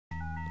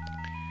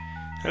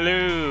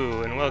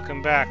Hello, and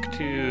welcome back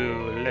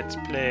to Let's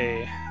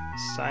Play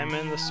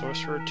Simon the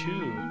Sorcerer 2,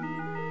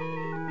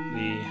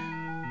 The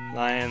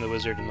Lion, the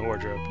Wizard, and the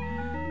Wardrobe.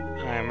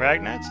 I'm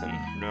Ragnatz, and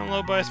we're doing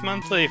LowBias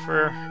Monthly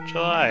for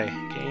July.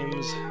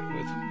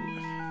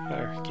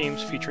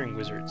 Games featuring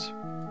wizards.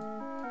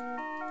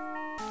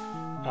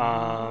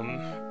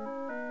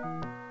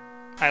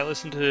 I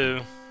listened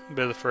to a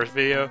bit of the first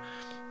video.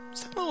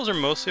 Some levels are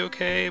mostly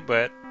okay,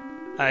 but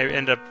I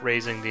end up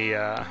raising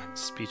the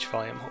speech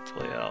volume.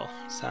 Hopefully it'll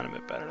sound a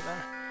bit better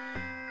there.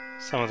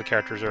 Some of the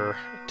characters are a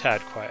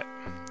tad quiet.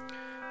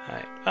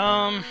 Alright,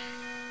 oh,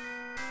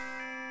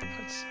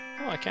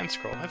 I can't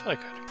scroll. I thought I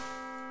could.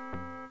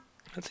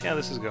 Let's see how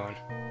this is going.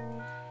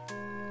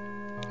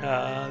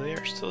 They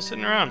are still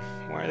sitting around.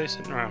 Why are they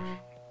sitting around?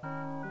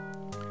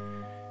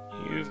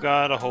 You've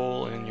got a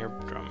hole in your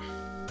drum.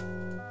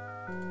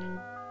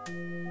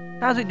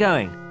 How's it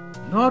going?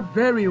 Not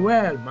very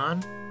well,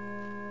 man.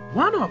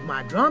 One of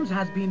my drums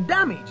has been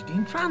damaged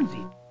in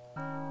transit.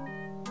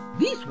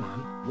 This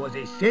one was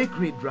a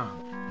sacred drum,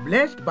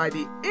 blessed by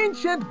the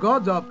ancient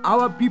gods of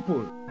our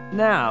people.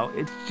 Now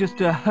it's just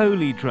a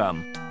holy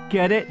drum.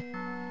 Get it?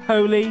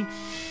 Holy?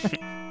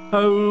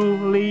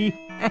 Holy?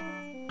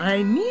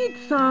 I need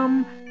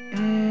some...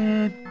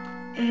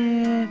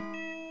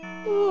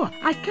 Oh,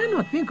 I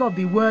cannot think of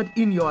the word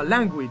in your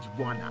language,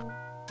 Buana.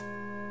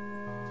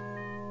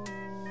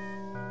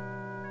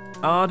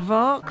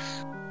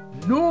 Aardvarks?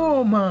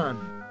 No, man.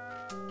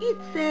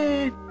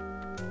 It's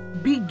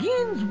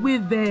begins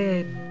with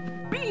a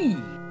B.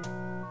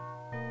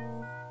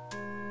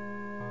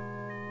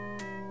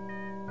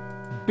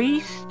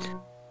 Beast?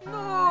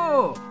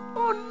 No.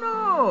 Oh,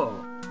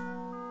 no.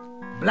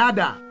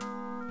 Bladder.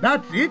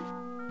 That's it.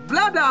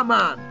 Bladder,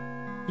 man.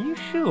 You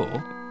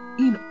sure?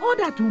 In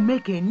order to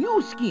make a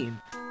new skin,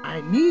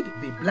 I need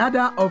the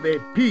bladder of a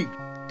pig.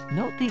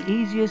 Not the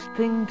easiest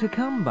thing to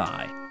come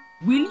by.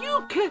 Will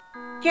you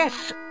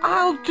Yes,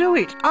 I'll do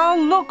it. I'll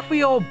look for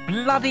your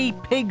bloody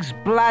pig's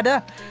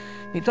bladder.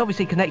 It's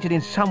obviously connected in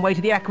some way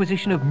to the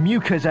acquisition of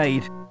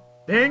Mucosade.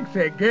 Thanks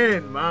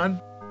again, man.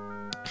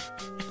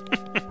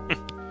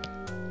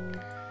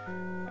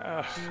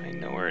 I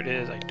know where it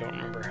is. I don't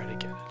remember how to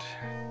get it.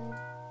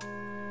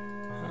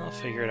 I'll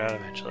figure it out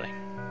eventually.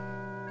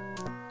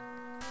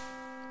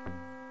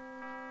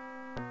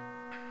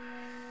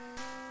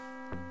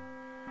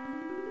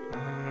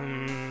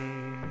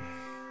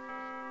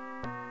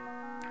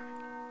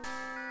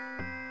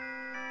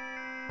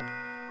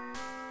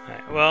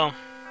 Well,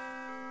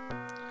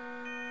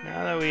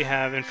 now that we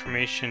have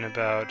information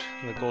about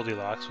the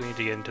Goldilocks, we need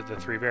to get into the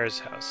Three Bears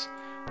house.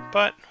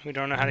 But we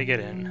don't know how to get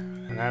in,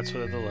 and that's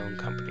what the loan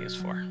company is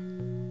for.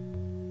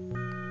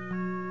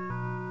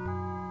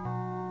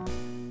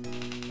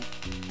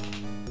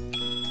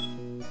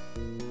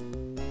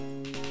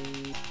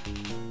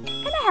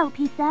 Can I help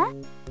you, sir?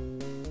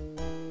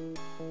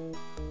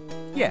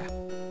 Yeah,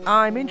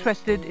 I'm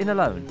interested in a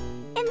loan.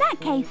 In that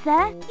case,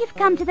 sir, you've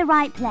come to the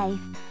right place.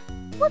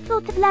 What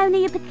sort of loan are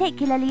you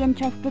particularly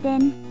interested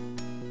in?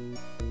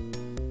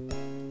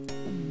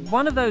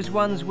 One of those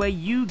ones where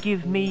you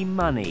give me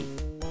money.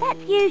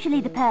 That's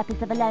usually the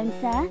purpose of a loan,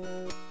 sir.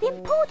 The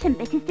important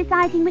bit is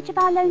deciding which of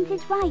our loans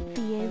is right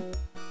for you.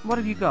 What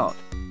have you got?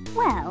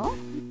 Well,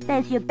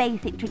 there's your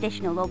basic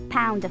traditional or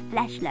pound of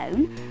flesh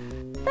loan.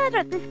 Further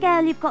up the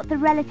scale, you've got the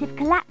relative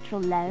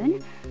collateral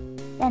loan.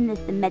 Then there's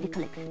the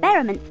medical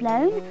experiments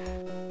loan.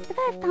 The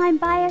first-time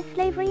buyer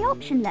slavery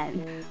option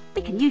loan.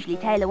 We can usually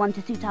tailor one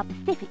to suit our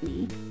specific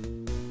needs.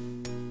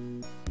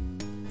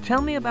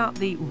 Tell me about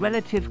the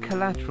relative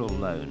collateral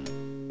loan.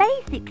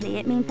 Basically,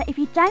 it means that if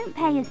you don't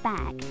pay us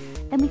back,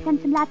 then we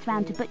send some lads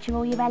round to butcher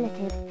all your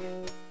relatives.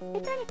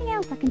 Is there anything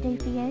else I can do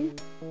for you?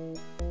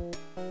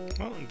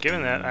 Well,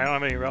 given that I don't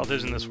have any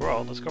relatives in this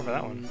world, let's go for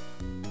that one.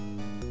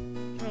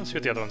 Let's see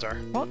what the other ones are.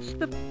 What's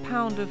the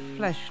pound of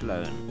flesh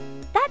loan?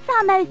 That's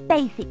our most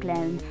basic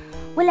loan.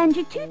 We'll lend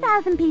you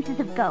 2,000 pieces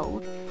of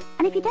gold,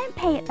 and if you don't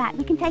pay it back,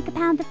 we can take a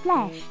pound of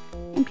flesh,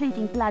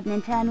 including blood and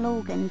internal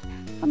organs,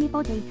 from your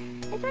body.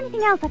 Is there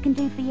anything else I can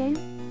do for you?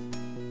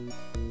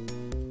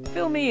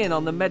 Fill me in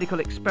on the medical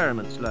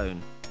experiments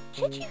loan.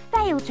 Should you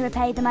fail to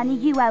repay the money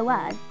you owe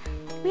us,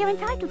 we are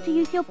entitled to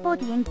use your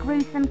body in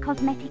gruesome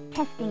cosmetic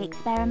testing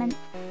experiments.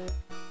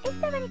 Is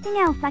there anything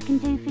else I can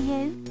do for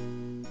you?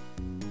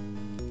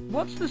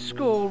 What's the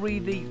score re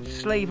the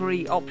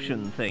slavery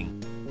option thing?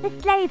 The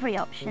slavery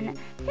option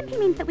simply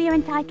means that we are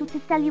entitled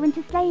to sell you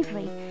into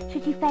slavery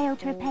should you fail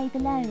to repay the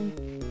loan.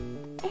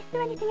 Is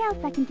there anything else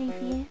I can do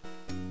for you?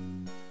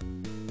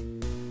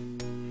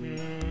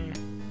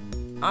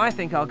 I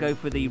think I'll go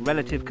for the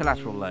relative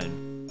collateral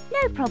loan.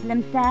 No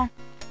problem, sir.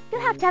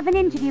 You'll have to have an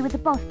interview with the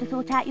boss to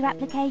sort out your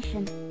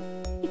application.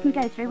 You can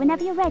go through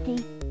whenever you're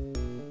ready.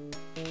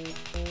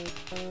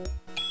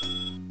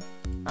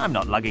 I'm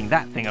not lugging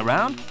that thing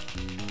around.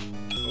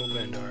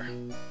 Open door.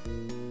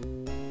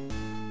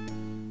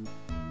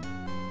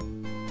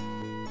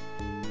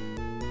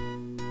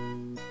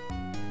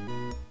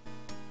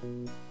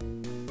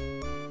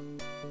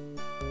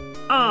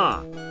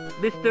 Ah,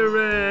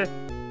 Mr.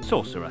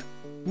 Sorcerer.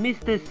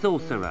 Mr.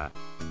 Sorcerer,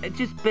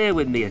 just bear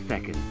with me a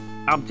second.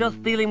 I'm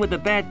just dealing with a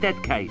bad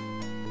debt case.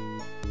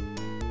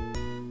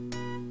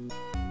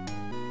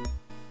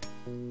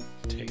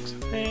 Takes a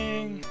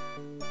thing.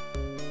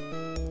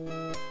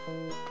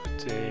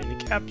 Puts it in a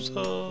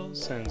capsule.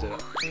 Sends it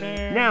up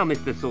there. Now,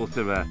 Mr.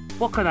 Sorcerer,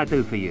 what can I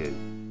do for you?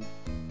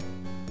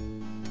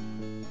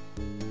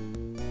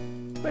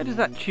 Where does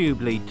that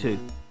tube lead to?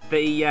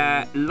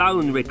 The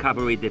loan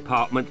recovery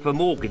department for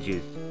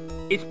mortgages.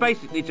 It's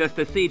basically just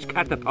a siege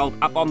catapult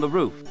up on the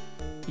roof.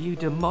 You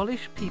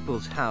demolish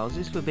people's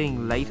houses for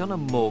being late on a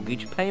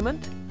mortgage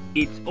payment?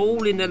 It's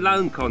all in the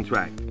loan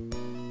contract.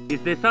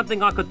 Is there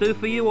something I could do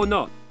for you or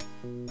not?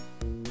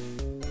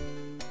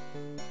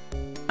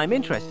 I'm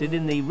interested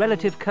in the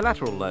relative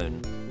collateral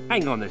loan.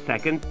 Hang on a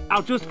second.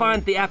 I'll just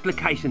find the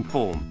application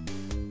form.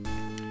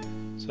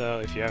 So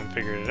if you haven't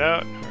figured it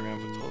out, we're going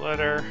to put the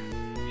letter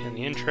in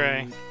the in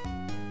tray.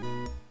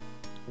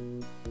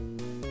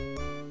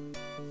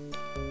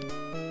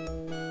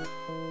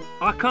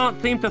 I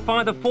can't seem to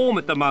find a form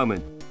at the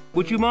moment.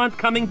 Would you mind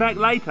coming back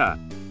later?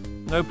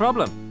 No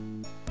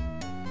problem.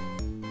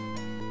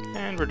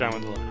 And we're done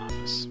with the loan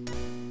office.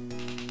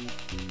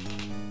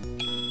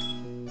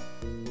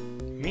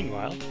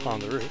 Meanwhile, on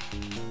the roof.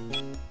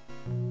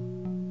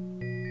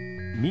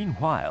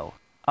 Meanwhile,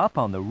 up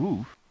on the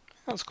roof...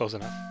 That's close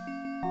enough.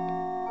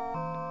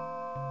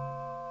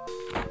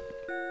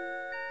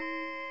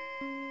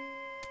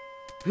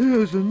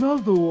 Here's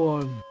another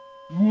one.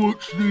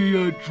 What's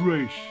the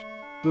address?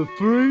 The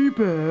Three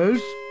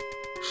Bears,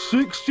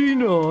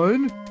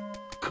 69,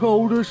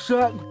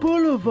 Cul-de-sac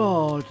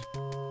Boulevard.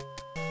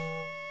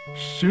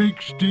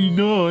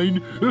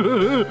 69?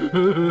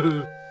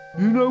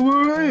 You know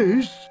where it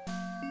is?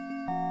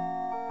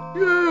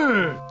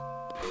 Yeah!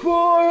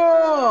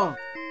 Fire!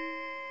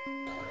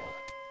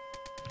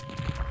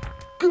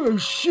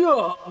 Good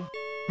shot!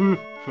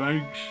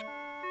 Thanks.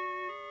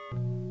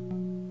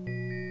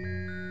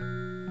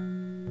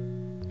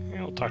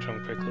 Yeah, we'll talk to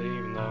him quickly,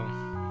 even though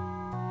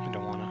we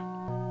don't want to.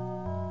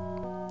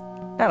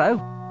 Hello.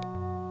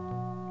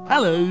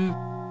 Hello.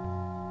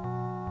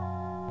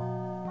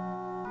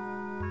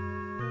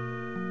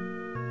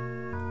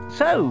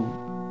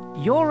 So,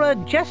 you're a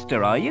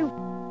jester, are you?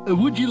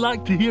 Would you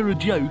like to hear a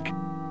joke?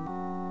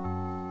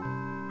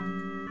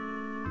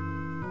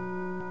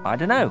 I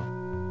don't know.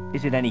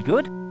 Is it any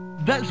good?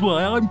 That's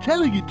why I'm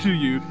telling it to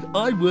you.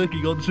 I'm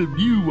working on some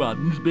new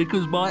ones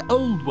because my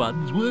old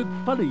ones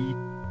weren't funny.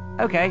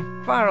 Okay,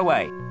 fire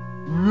away.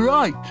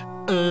 Right.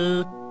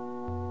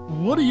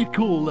 What do you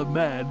call a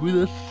man with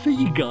a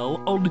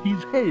seagull on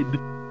his head?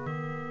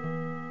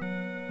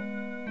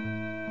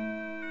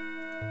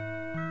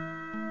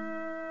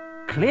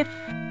 Cliff?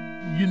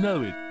 You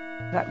know it.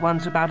 That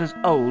one's about as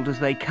old as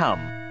they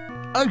come.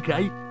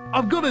 Okay,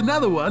 I've got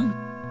another one.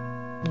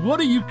 What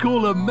do you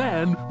call a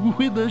man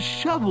with a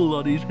shovel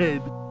on his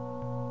head?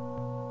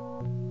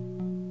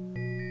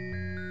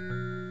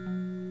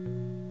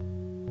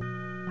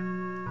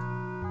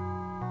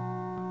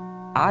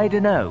 I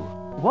don't know.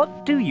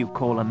 What do you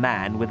call a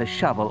man with a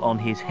shovel on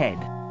his head?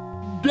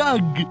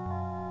 Doug!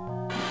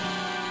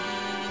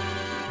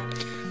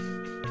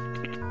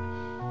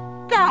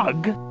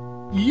 Doug?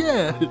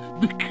 Yeah,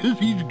 because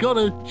he's got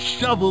a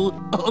shovel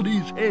on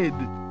his head.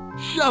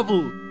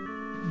 Shovel!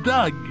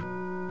 Doug!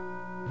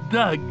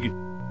 Doug!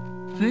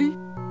 See?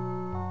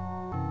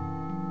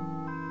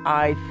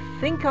 I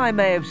think I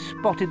may have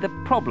spotted the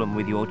problem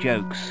with your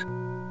jokes.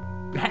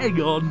 Hang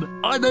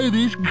on, I know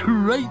this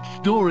great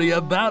story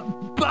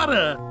about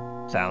butter!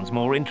 Sounds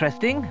more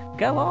interesting.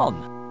 Go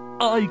on.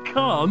 I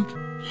can't.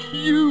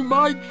 You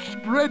might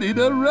spread it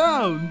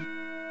around.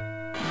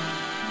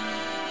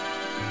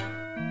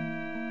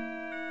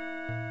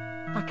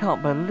 I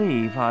can't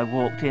believe I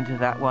walked into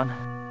that one.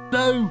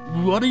 So,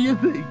 what do you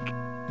think?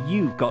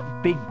 You've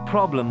got big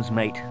problems,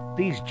 mate.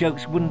 These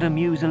jokes wouldn't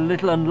amuse a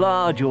little and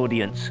large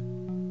audience.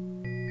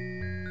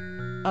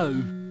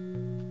 Oh.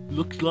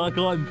 Looks like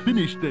I'm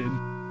finished then.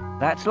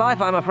 That's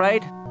life, I'm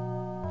afraid.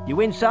 You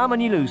win some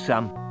and you lose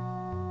some.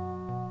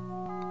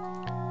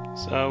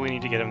 So we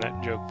need to get him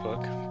that joke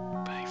book,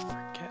 but I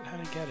forget how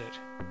to get it.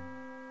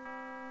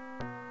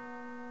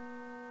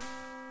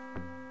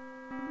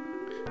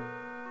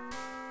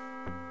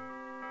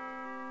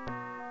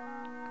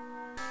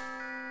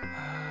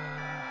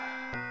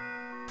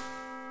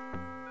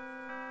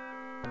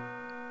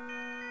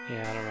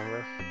 Yeah, I don't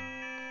remember.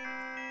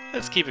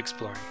 Let's keep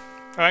exploring.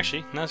 Oh,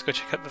 actually, now let's go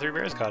check out the Three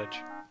Bears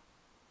cottage.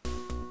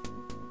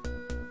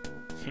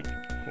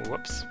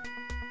 Whoops.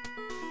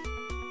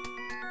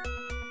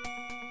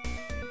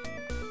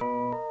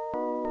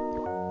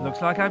 Looks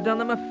like I've done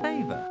them a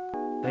favour.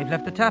 They've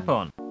left the tap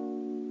on.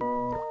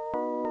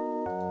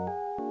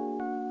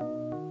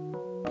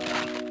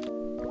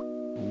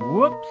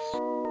 Whoops!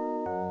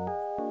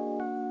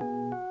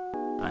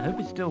 I hope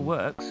it still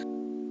works.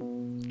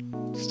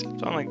 Still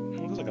on like,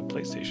 it looks like a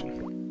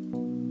PlayStation.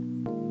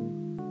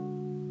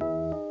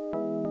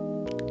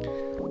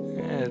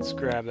 Let's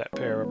grab that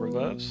pair of rubber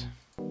gloves.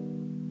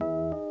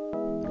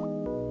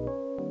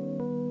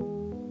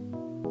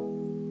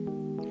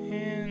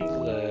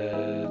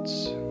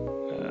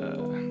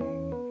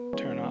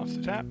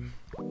 tap.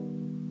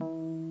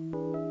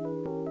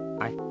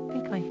 I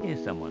think I hear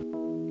someone.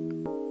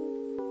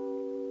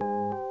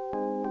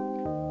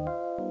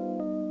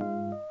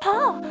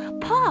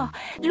 Pa,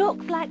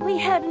 looks like we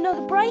had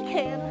another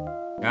break-in.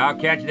 I'll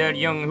catch that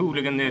young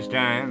hooligan this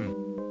time.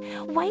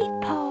 Wait,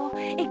 Pa,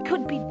 it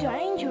could be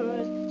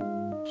dangerous.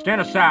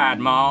 Stand aside,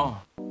 Ma.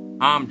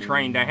 I'm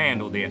trained to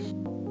handle this.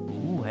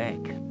 Ooh, heck.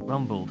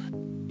 Rumbled.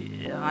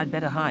 I'd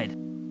better hide.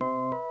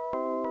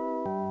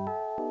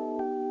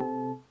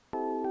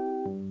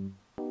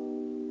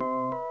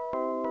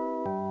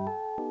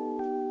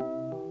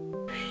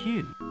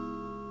 Phew.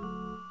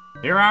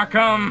 Here I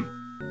come.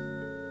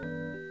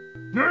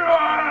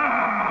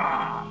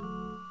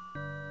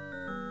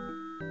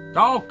 It's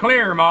all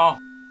clear, Ma.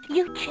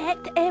 You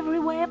checked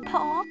everywhere,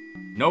 Pa?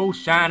 No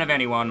sign of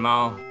anyone,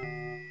 Ma.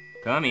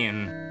 Come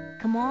in.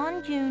 Come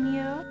on,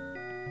 Junior.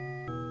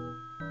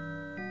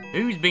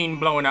 Who's been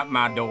blowing up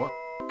my door?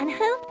 And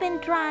who's been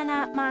drying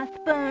out my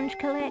sponge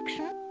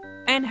collection?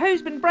 And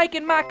who's been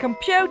breaking my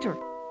computer?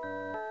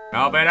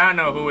 I'll bet I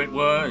know who it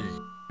was.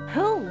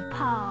 Who,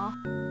 Pa?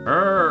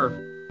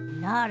 Her.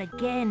 Not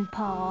again,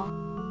 Pa.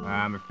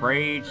 I'm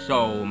afraid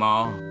so,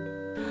 Ma.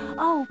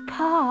 Oh,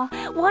 Pa,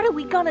 what are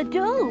we gonna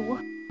do?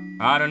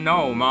 I don't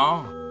know,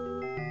 Ma.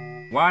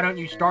 Why don't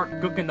you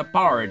start cooking the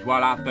porridge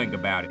while I think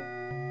about it?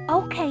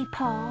 Okay,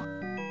 Pa.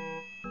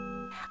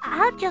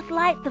 I'll just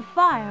light the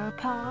fire,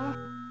 Pa.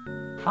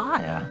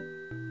 Fire?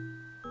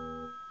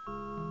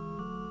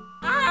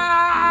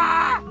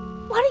 Ah!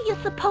 What do you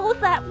suppose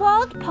that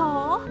was,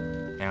 Pa?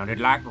 Sounded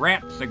like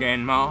rats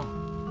again, Ma.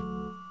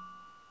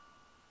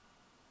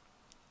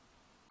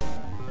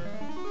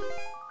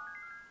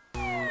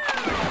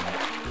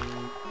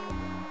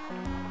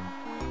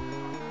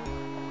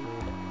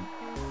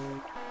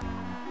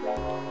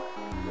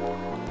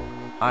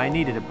 I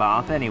needed a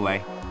bath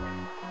anyway.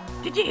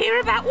 Did you hear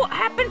about what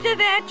happened to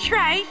their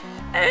Trace?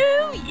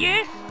 Oh,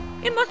 yes.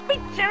 It must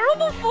be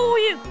terrible for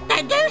you.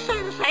 They do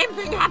say the same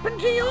thing happened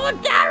to your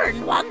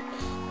Darren once.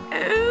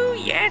 Oh,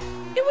 yes.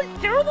 It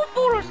was terrible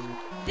for us.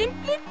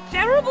 Simply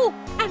terrible.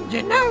 And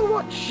you know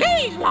what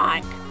she's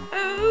like.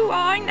 Oh,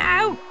 I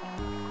know.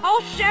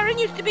 Old Sharon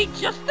used to be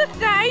just the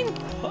same.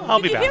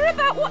 I'll be Did back. you hear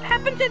about what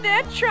happened to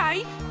their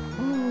Trace?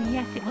 Oh,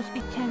 yes, it must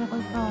be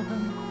terrible for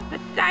them. The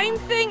same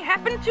thing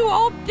happened to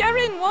old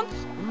Darren once.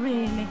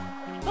 Really?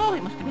 Oh,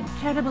 it must have been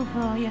terrible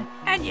for you.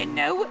 And you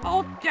know what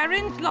old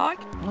Darren's like.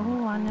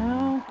 Oh, I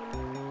know.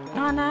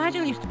 Our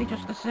Nigel used to be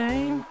just the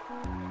same.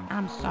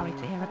 I'm sorry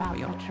to hear about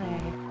your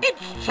trade.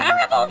 It's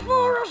terrible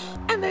for us.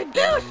 And they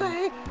do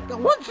say that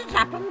once it's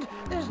happened,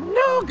 there's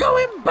no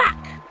going back.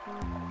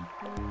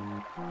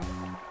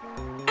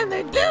 And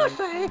they do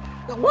say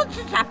that once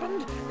it's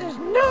happened, there's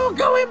no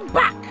going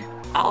back.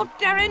 Old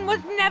Darren was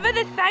never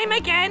the same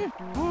again.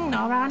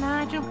 Nor our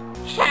Nigel.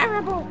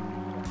 Terrible.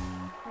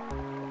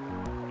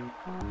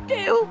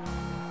 Still,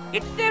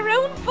 it's their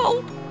own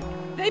fault.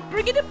 They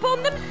bring it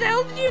upon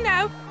themselves, you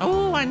know.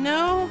 Oh, I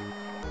know.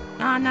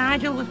 Our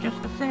Nigel was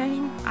just the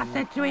same. I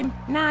said to him,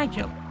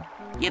 Nigel,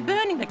 you're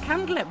burning the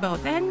candle at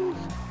both ends.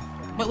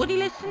 But would he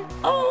listen?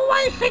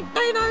 Always think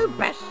they know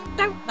best,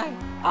 don't they?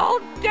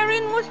 Old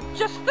Darren was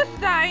just the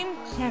same.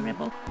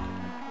 Terrible.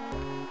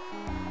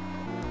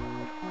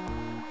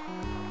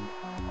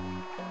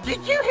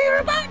 Did you hear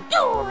about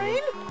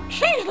Doreen?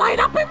 She's laid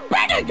up in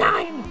bed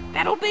again.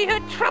 That'll be her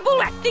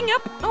trouble acting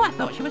up. Oh, I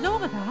thought she was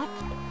over that.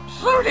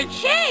 So did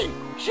she.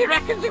 She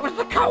reckons it was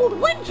the cold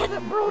winter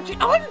that brought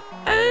it on.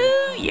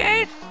 Oh,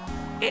 yes.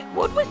 It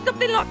would with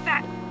something like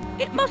that.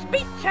 It must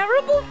be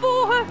terrible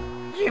for her.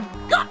 You've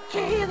got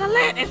to hear the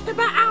latest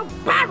about how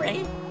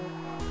Barry...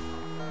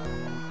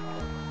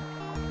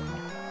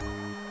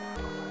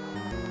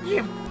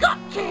 You've got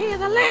to hear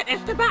the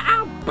latest about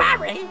how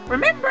Barry...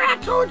 Remember I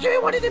told you he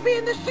wanted to be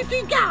in the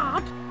city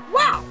guard?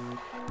 Well,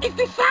 he's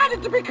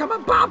decided to become a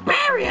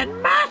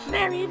barbarian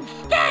mercenary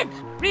instead.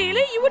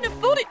 Really? You wouldn't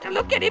have thought it to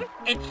look at him.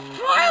 It's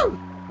true.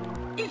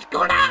 He's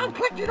gone out and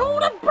collected all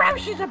the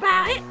brochures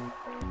about it.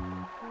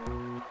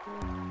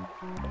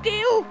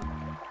 Still,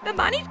 the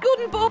money's good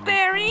in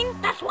barbarian.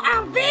 That's what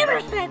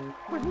Alvira said.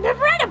 We've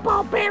never had a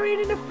barbarian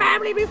in the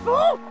family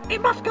before.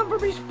 It must come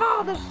from his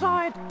father's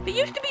side. He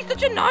used to be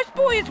such a nice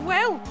boy as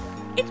well.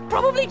 It's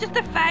probably just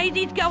a phase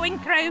he's going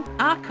through.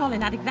 Our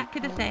Colin had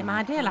exactly the same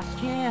idea last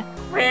year.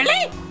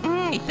 Really?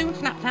 He soon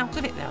snapped out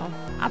of it though.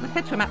 As I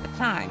said to him at the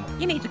time,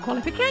 you need a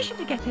qualification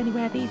to get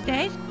anywhere these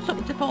days.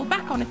 Something to fall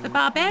back on if the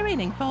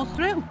barbarianing falls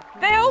through.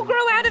 They all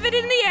grow out of it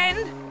in the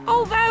end.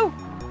 Although,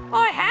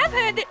 I have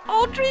heard that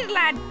Audrey's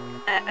lad,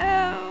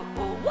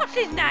 what's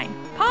his name?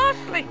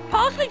 Parsley.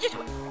 Parsley?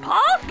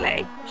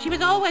 She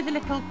was always a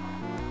little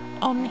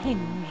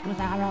unhinged, was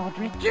our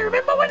Audrey. Do you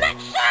remember when that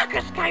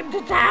circus came to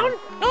town?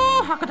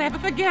 Oh, how could I ever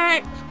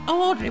forget?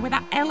 Audrey with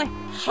that Ellie.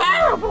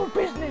 Terrible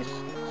business.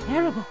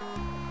 Terrible.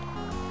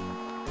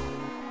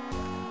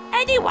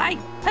 Anyway,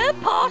 her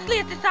Parsley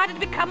has decided to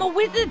become a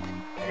wizard.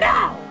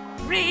 No.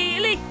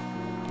 Really?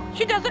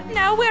 She doesn't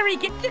know where he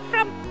gets it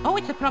from. Oh,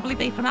 it'll probably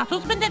be from that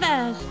husband of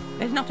hers.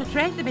 There's not a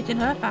trace of it in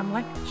her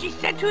family. She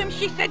said to him,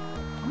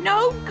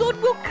 No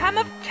good will come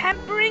of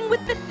tampering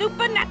with the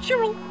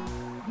supernatural.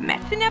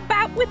 Messing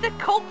about with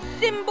occult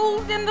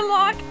symbols and the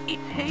like.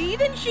 It's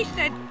heathen, she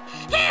said.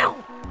 Still,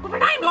 with a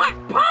name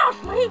like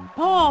Parsley.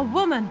 Poor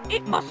woman,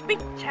 it must be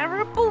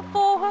terrible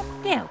for her.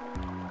 Still,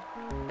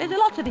 there's a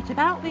lot of it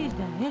about these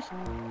days.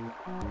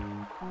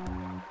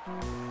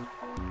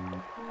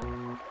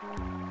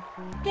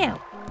 Still,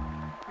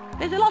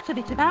 there's a lot of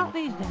it about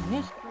these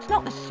days. It's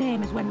not the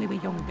same as when we were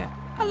younger.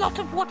 A lot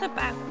of what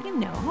about? You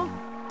know,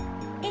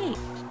 it.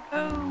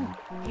 Oh,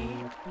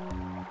 it.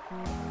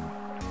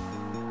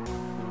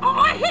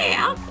 I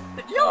hear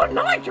that your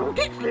Nigel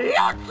gets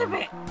lots of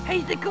it.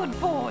 He's a good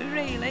boy,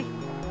 really.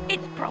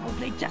 It's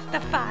probably just a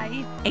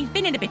phase. He's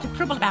been in a bit of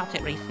trouble about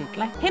it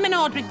recently. Him and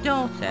Audrey's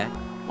daughter,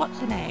 what's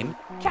her name?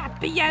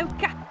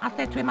 Tapioca. I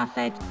said to him,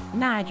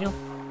 Nigel,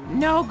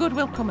 no good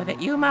will come of it,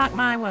 you mark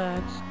my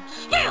words.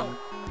 Still,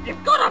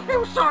 you've got to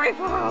feel sorry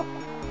for her.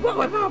 What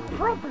with her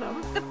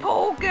problem? The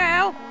poor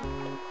girl.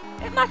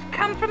 It must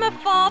come from her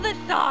father's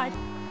side.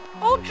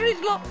 Audrey's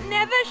lot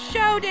never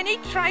showed any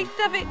trace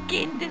of it.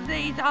 Skin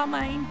disease, I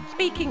mean.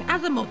 Speaking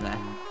as a mother,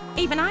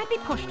 even I'd be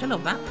pushed to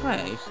love that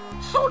phrase.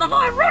 Sort of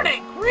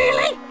ironic,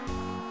 really.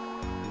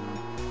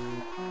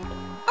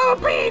 Her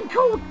being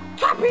called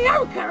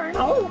Tapioca and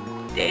all.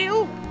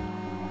 Still,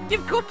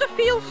 you've got to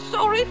feel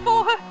sorry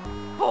for her.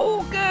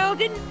 Poor girl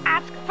didn't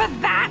ask for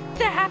that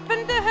to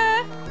happen to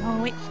her.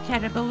 Oh, it's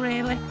terrible,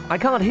 really. I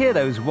can't hear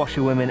those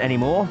washerwomen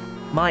anymore.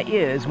 My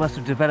ears must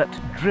have developed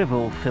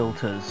drivel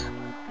filters.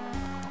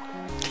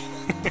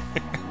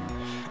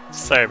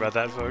 Sorry about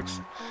that,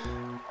 folks.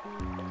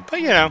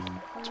 But you know,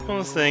 it's one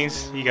of those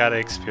things you gotta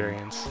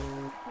experience.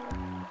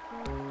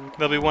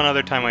 There'll be one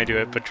other time I do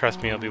it, but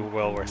trust me, it'll be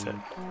well worth it.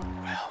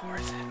 Well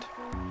worth it.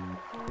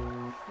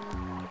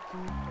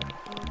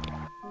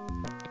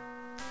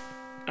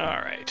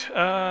 Alright,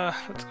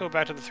 let's go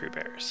back to the Three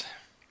Bears.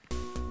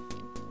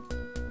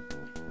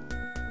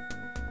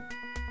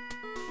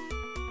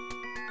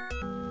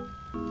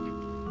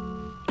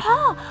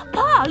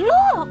 Pa,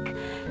 look!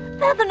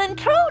 There's an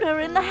intruder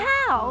in the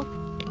house.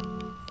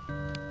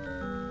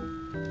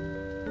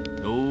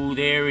 Oh,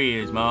 there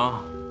is,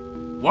 Ma.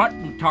 What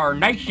in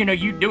tarnation are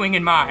you doing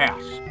in my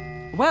house?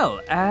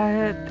 Well,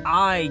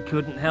 I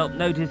couldn't help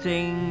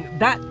noticing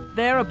that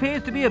there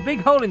appears to be a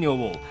big hole in your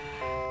wall.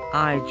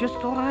 I just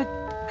thought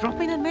I'd drop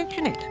in and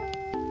mention it.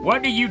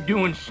 What are you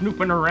doing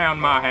snooping around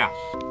my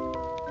house?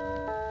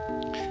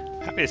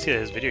 Happy to see that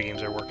his video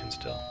games are working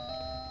still.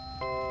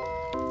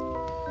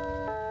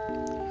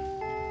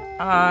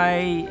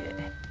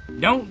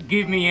 Don't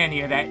give me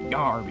any of that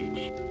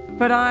garbage.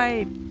 But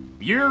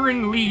You're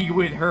in league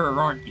with her,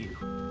 aren't you?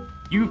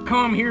 You've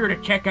come here to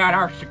check out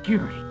our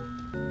security.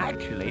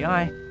 Actually,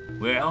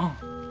 Well,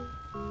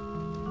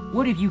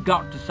 what have you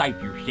got to say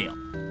for yourself?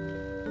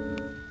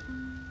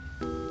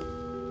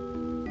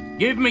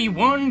 Give me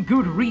one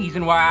good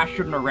reason why I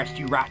shouldn't arrest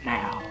you right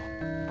now.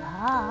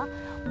 Pa,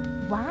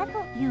 why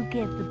don't you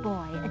give the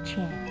boy a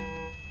chance?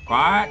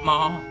 Quiet,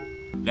 Ma.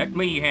 Let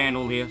me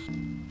handle this.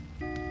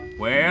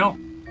 Well?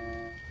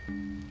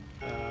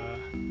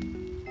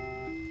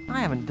 I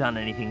haven't done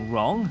anything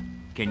wrong.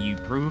 Can you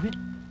prove it?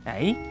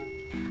 Eh?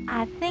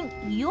 I think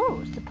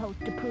you're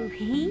supposed to prove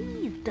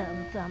he's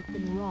done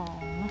something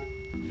wrong.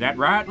 Is that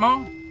right,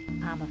 Ma?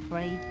 I'm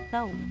afraid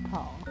so,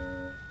 Pa.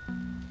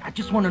 I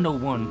just want to know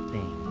one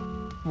thing.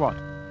 What?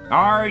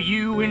 Are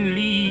you in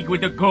league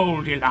with the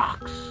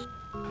Goldilocks?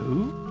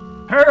 Who?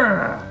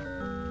 Her!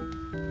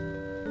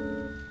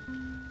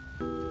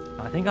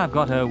 I think I've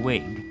got her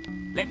wig.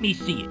 Let me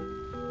see it.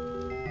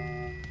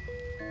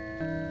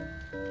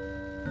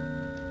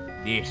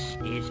 This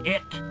is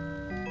it.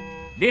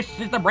 This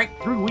is the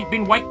breakthrough we've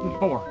been waiting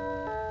for.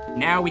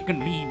 Now we can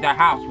leave the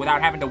house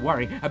without having to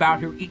worry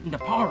about her eating the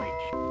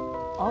porridge.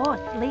 Or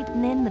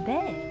sleeping in the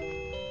bed.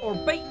 Or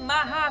beating my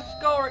high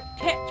score at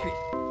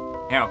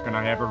Tetris. How can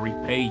I ever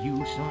repay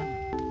you, son?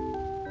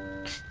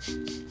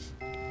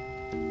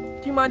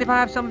 Do you mind if I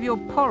have some of your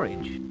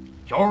porridge?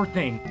 Sure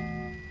thing.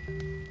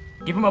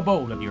 Give him a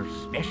bowl of your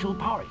special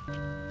porridge.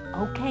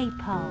 Okay,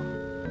 Pa.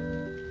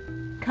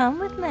 Come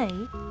with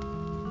me.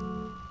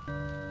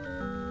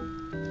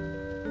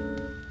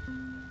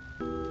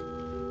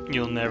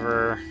 You'll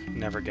never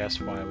guess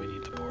why we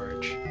need the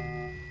porridge.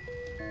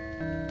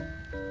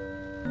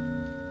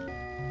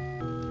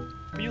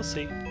 But you'll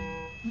see.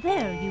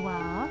 There you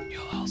are.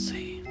 You'll all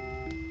see.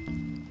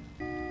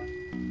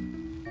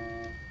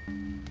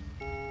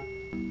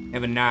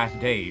 Have a nice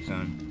day,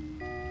 son.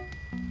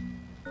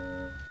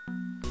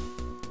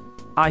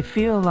 I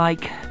feel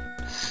like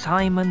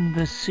Simon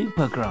the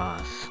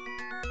Supergrass.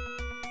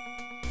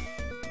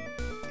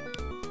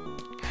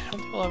 I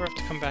don't think we'll ever have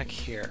to come back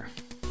here.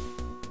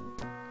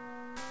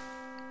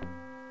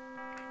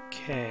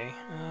 Okay,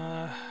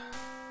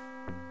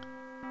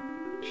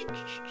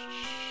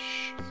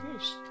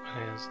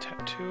 as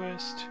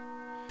tattooist.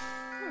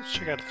 Let's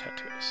check out the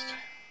tattooist.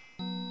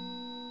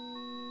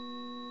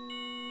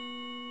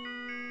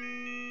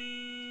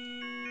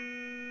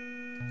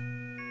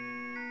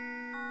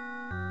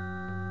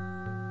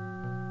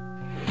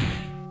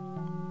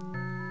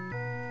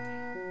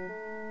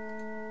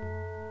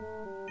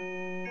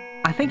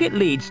 I think it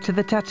leads to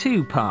the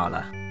tattoo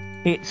parlour.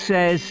 It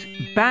says,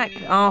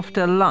 back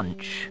after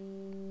lunch.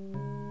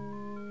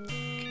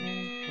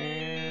 Okay,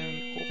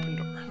 and open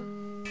door.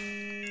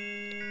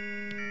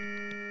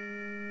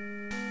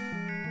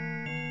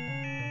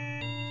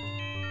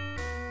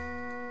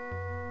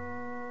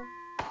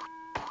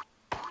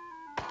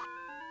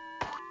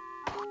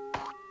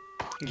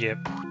 Yep.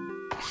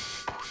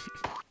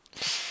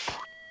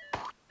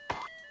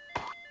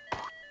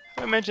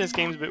 I mentioned this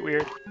game's a bit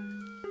weird.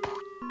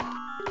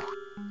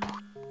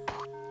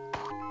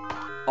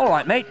 All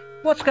right, mate.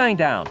 What's going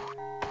down?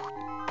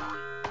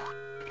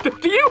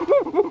 Do you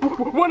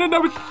want to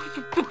know a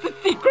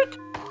secret?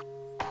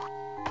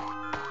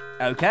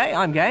 Okay,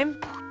 I'm game.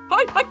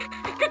 I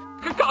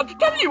can't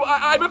tell you.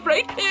 I'm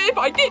afraid if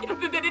I did,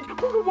 then it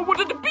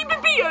wouldn't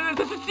be a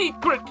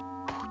secret.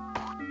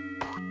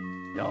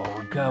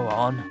 Oh, go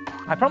on.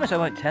 I promise I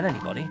won't tell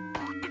anybody.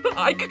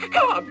 I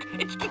can't.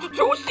 It's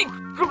too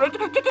secret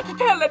to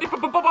tell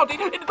anybody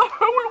in the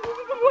whole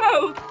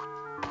world.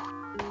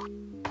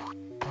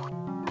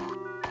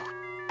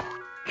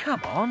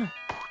 Come on.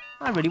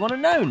 I really want to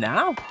know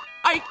now.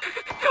 I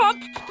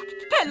can't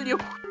tell you.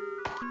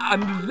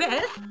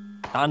 Unless...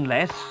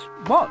 Unless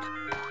what?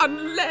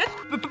 Unless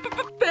the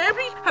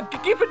fairies have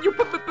given you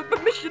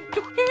permission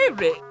to hear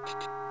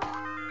it.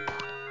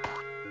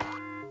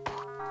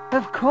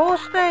 Of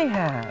course they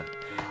have.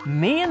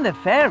 Me and the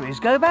fairies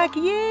go back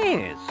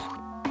years.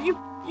 You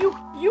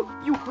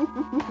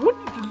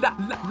wouldn't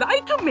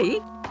lie to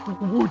me,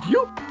 would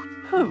you?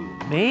 Who,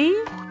 me?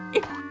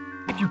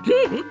 If you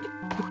did,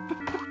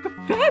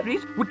 the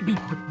fairies would be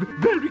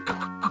very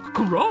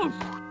cross.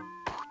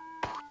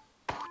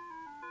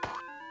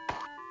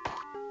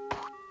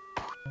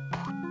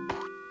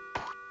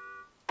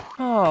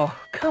 Oh,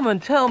 come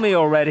and tell me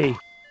already.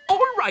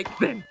 All right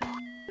then.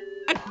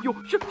 And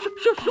you're sure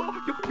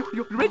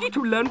you're ready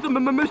to learn the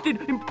most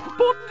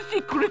important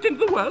secret in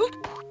the world?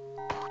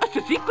 A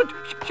secret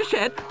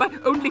shared by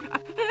only a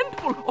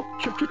handful of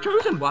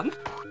chosen ones.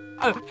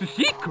 A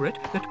secret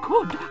that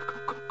could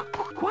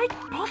quite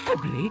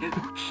possibly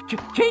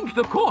change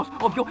the course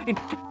of your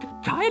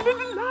entire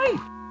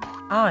life.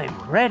 I'm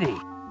ready.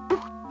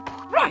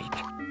 Right.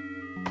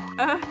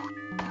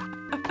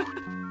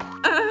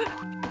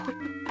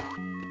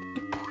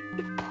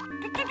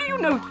 Do you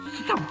know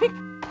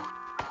something?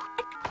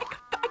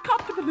 I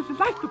can't for the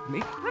life of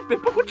me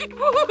remember what it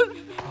was.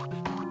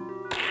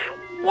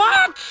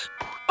 What?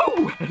 Oh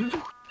well,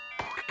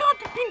 can't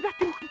have been that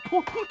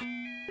important.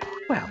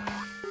 Well,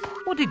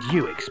 what did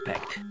you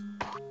expect?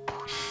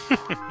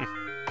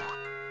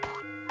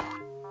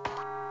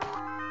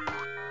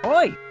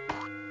 Oi!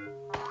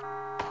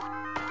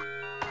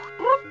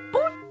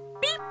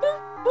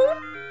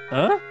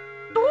 Huh?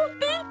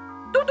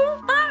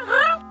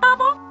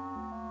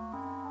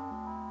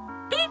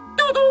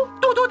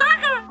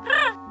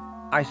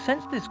 I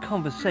sense this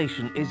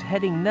conversation is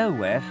heading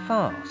nowhere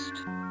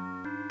fast.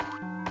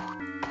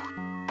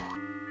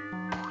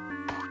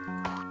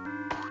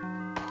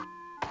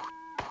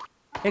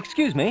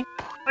 Excuse me?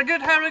 A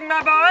good herring,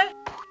 my boy?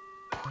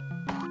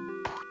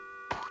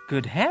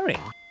 Good herring?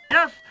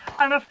 Yes,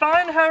 and a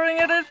fine herring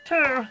it is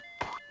too.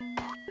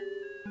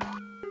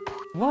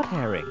 What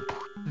herring?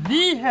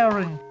 The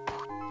herring.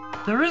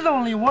 There is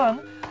only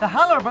one. The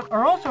halibut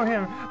are also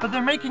here, but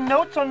they're making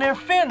notes on their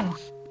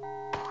fins.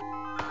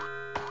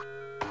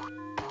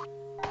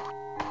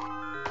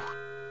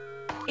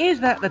 Is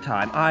that the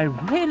time? I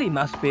really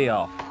must be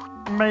off.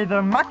 May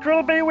the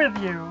mackerel be with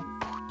you.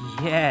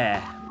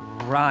 Yeah,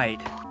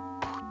 right.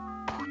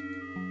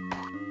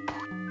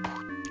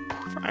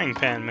 Frying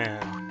Pan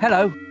Man.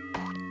 Hello.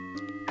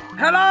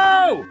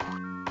 Hello!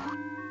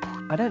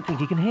 I don't think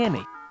he can hear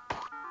me.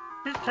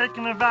 He's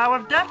taken a vow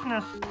of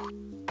deafness.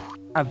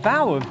 A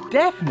vow of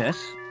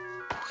deafness?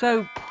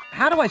 So,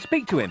 how do I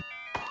speak to him?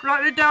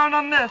 Write it down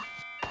on this.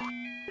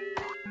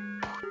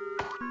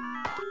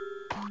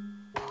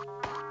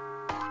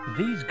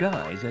 These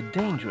guys are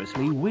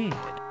dangerously weird.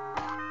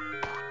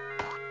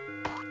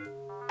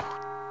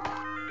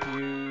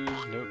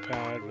 Use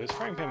notepad with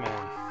Frying Pan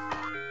Man.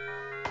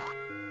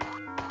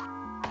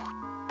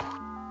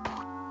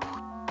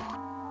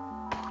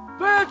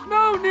 There's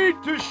no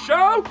need to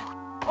shout!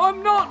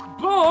 I'm not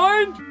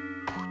blind!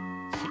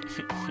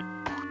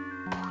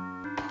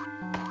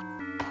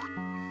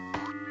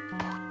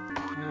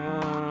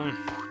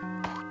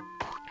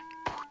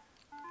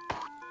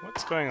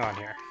 What's going on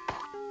here?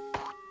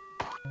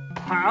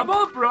 Have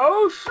a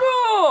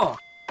brochure!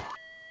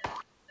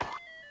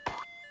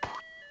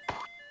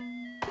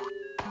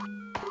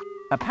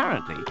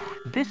 Apparently,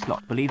 this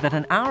lot believe that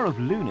an hour of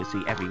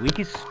lunacy every week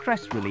is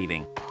stress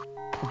relieving.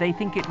 They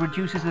think it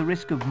reduces the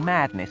risk of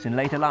madness in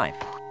later life.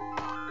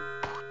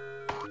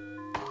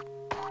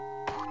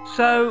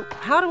 So,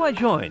 how do I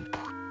join?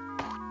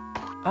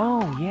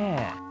 Oh,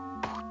 yeah.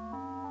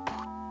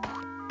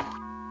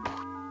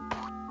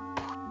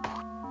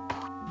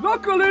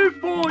 Luckily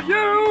for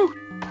you,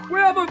 we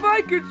have a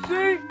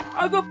vacancy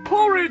as a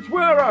porridge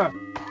wearer.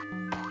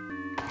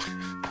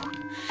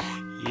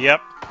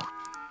 Yep.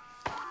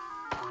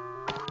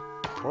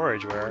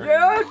 Porridge wearer?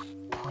 Yes,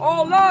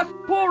 our last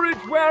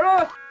porridge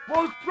wearer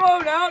was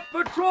thrown out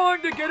for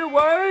trying to get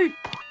away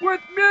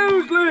with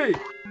muesli.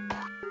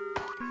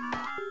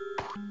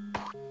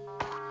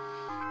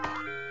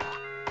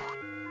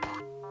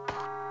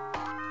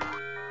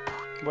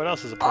 What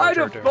else is a I'd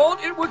porridge have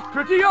thought it was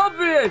pretty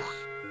obvious.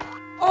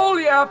 All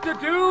you have to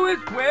do is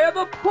wear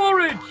the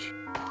porridge.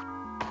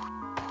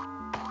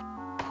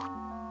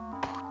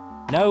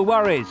 No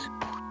worries.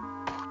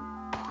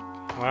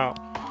 Well,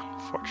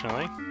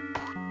 fortunately.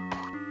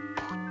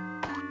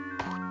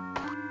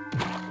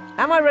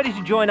 Am I ready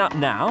to join up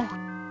now?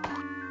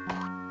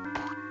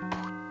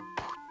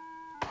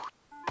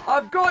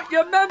 I've got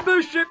your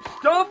membership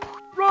stuff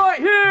right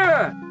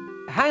here.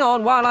 Hang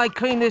on while I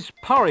clean this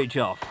porridge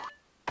off.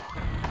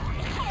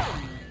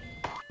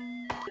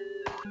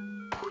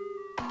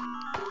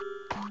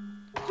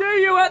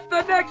 See you at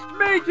the next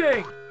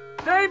meeting.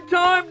 Same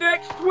time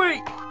next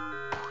week.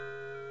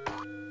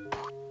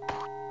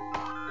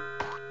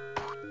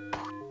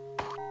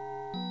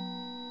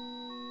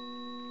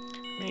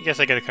 I guess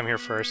I gotta come here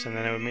first, and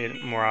then it would make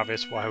it more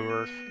obvious why we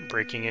were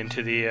breaking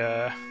into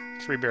the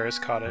Three Bears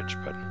cottage,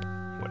 but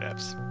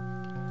whatevs.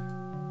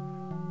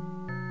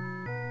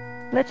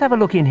 Let's have a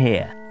look in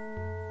here.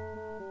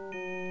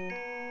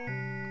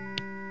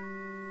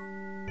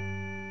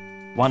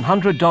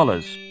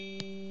 $100.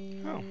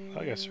 Oh,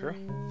 I guess through.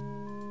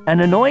 An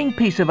annoying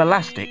piece of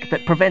elastic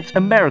that prevents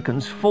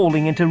Americans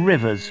falling into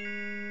rivers.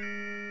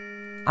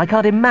 I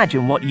can't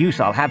imagine what use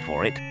I'll have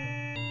for it.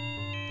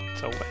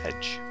 It's a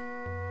wedge.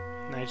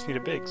 Now I just need a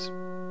Biggs.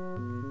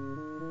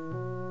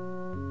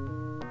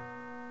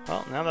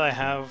 Well, now that I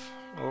have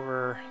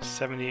over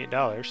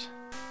 $78.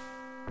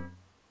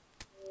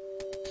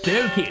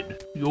 So,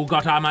 kid, you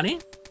got our money?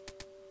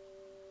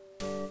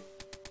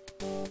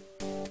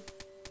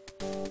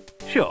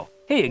 Sure,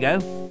 here you go.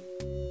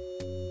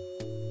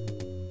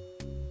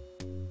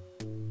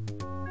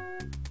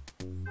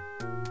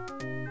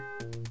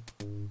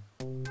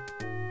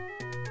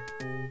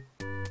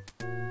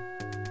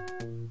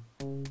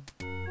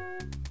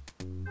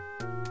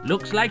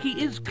 Looks like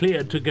he is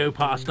cleared to go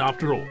past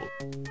after all.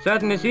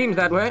 Certainly seems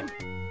that way.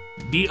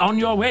 Be on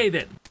your way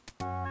then.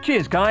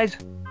 Cheers, guys.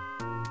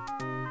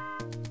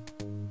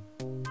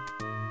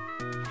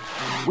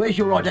 Where's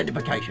your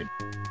identification?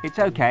 It's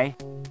okay.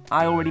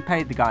 I already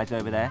paid the guys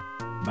over there.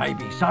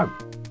 Maybe so,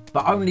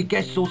 but only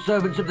guests or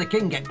servants of the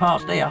king get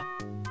past here.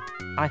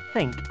 I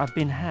think I've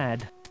been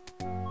had.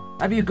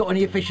 Have you got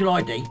any official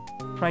ID?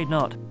 Afraid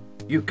not.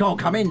 You can't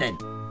come in then.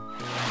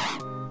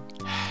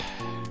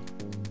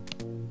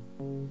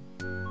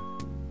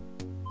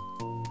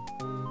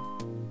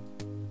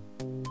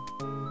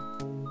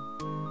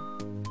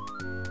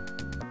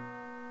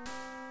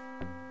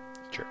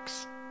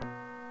 Jerks.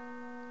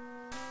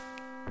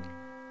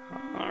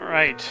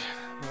 Alright.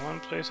 One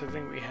place I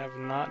think we have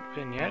not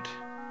been yet.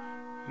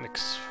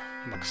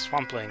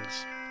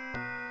 McSwamplings.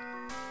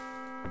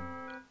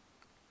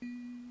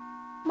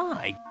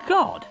 My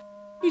God!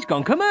 He's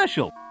gone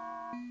commercial!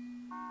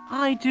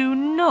 I do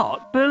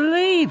not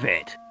believe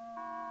it!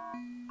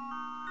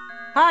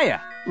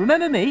 Hiya!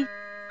 Remember me?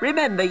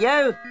 Remember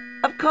you?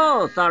 Of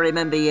course I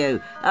remember you.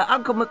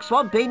 Uncle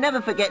McSwampy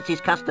never forgets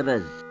his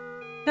customers.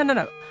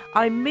 No.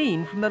 I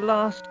mean from the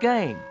last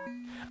game.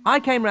 I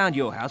came round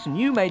your house and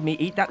you made me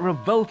eat that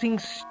revolting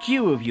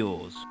stew of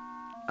yours.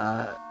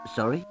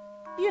 Sorry?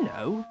 You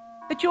know,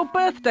 at your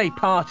birthday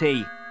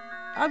party.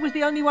 I was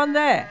the only one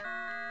there.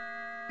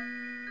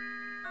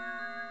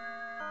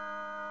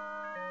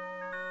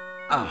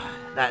 Oh,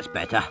 that's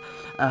better.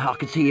 I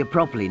can see you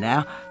properly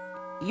now.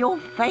 Your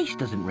face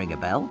doesn't ring a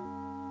bell.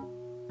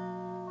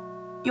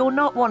 You're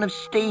not one of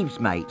Steve's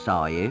mates,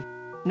 are you?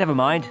 Never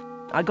mind.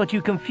 I got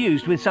you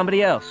confused with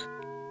somebody else.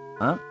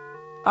 Huh?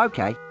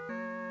 Okay.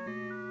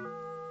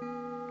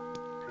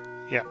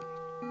 Yeah.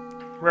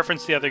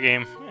 Reference the other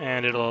game,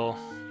 and it'll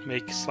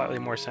make slightly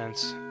more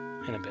sense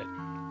in a bit.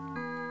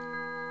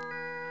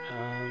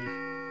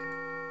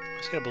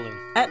 Let's get a balloon.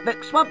 At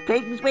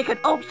McSwampings, we can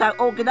also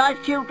organise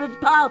children's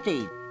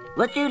parties.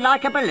 Would you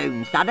like a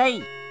balloon,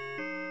 Sonny?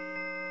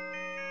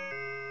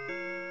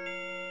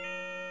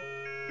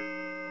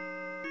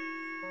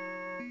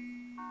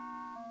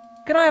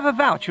 Can I have a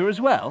voucher as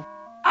well?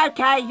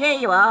 Okay, here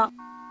you are.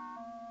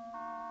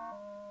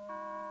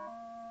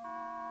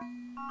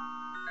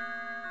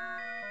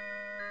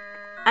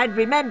 And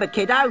remember,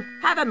 kiddo,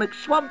 have a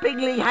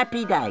McSwampingly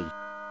happy day.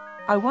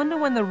 I wonder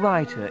when the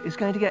writer is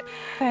going to get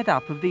fed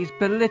up of these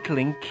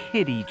belittling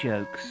kiddie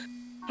jokes.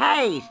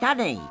 Hey,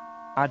 Sonny.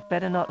 I'd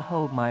better not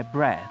hold my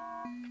breath.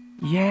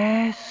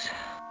 Yes?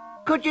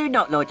 Could you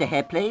not loiter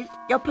here, please?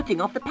 You're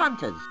putting off the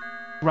punters.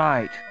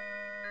 Right.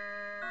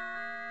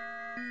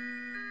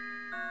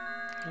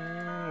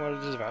 What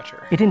is this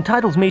voucher? It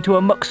entitles me to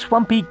a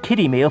McSwampy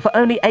kiddie meal for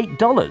only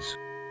 $8.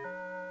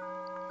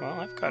 Well,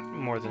 I've got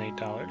more than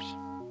 $8.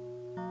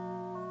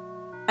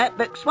 At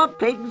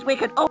McSwampings, we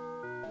can all...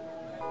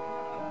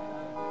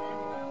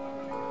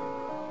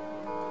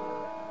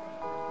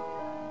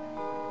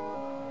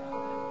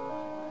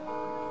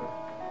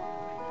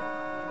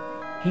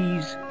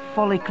 He's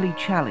follically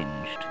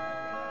challenged.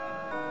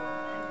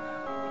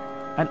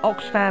 An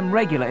Oxfam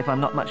regular, if I'm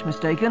not much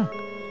mistaken.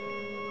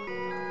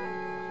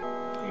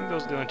 I think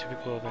those are the only two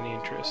people of any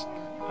interest,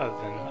 other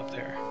than up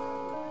there.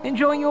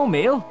 Enjoying your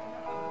meal?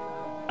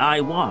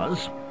 I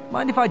was.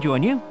 Mind if I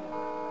join you?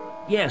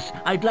 Yes,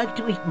 I'd like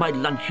to eat my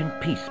lunch in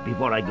peace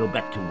before I go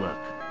back to work.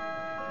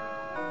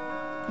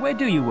 Where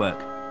do you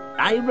work?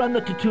 I run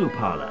a tattoo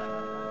parlor.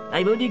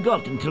 I've only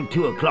got until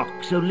 2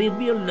 o'clock, so leave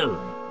me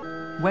alone.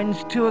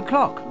 When's 2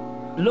 o'clock?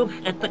 Look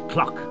at the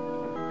clock.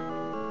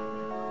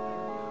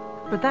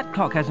 But that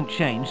clock hasn't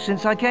changed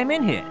since I came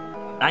in here.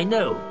 I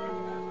know.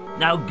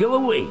 Now go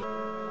away.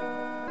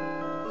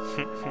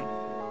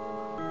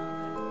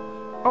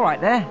 All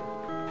right there.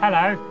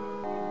 Hello.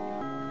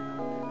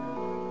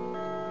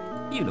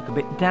 You look a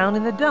bit down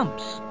in the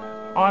dumps.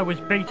 I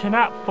was beaten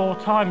up 4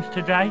 times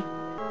today,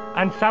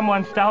 and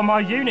someone stole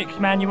my Unix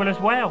manual as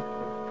well.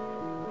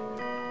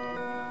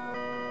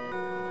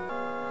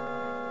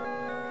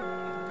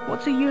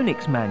 What's a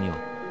Unix manual?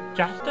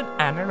 Just an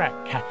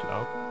anorak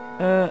catalogue.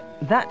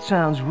 That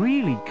sounds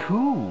really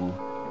cool.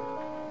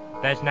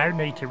 There's no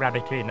need to rub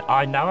it in.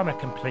 I know I'm a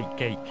complete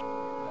geek.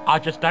 I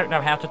just don't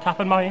know how to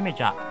toughen my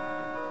image up.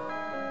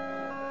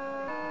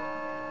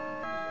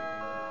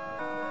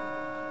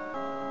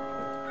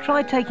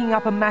 Try taking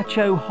up a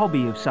macho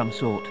hobby of some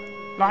sort.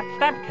 Like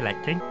stamp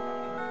collecting?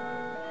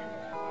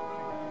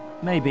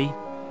 Maybe,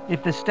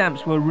 if the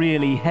stamps were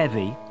really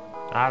heavy.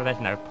 Oh, there's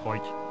no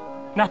point.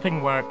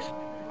 Nothing works.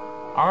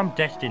 I'm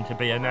destined to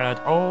be a nerd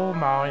all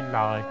my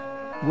life.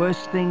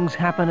 Worse things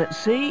happen at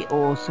sea,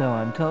 or so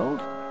I'm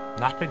told.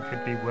 Nothing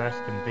could be worse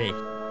than this.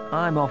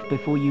 I'm off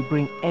before you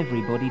bring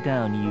everybody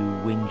down, you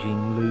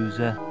whinging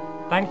loser.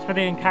 Thanks for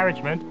the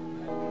encouragement.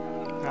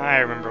 I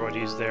remember what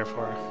he's there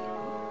for.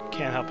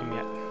 Can't help him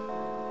yet.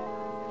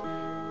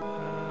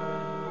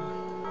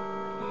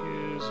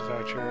 Use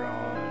voucher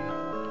on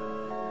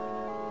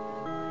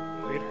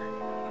waiter.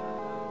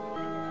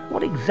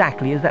 What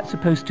exactly is that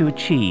supposed to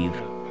achieve?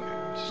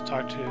 Just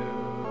talk to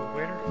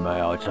waiter.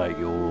 May I take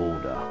your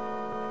order?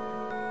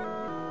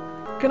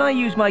 Can I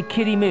use my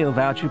kiddie meal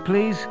voucher,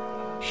 please?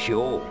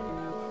 Sure.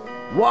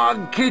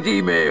 1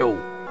 kiddie meal.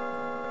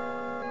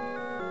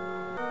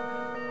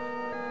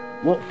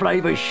 What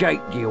flavour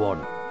shake do you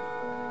want?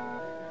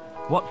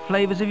 What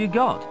flavours have you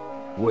got?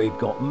 We've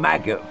got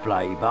maggot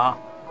flavour,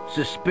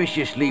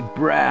 suspiciously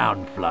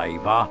brown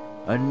flavour,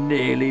 and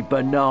nearly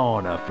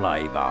banana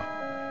flavour.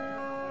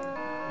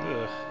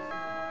 Ugh.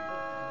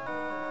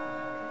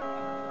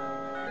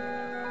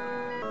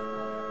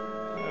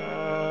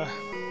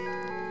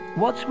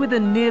 What's with a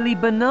nearly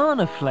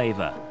banana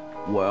flavour?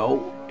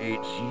 Well,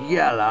 it's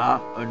yellow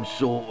and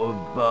sort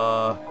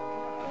of,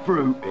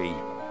 fruity.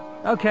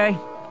 Okay,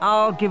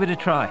 I'll give it a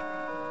try.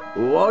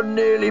 1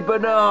 nearly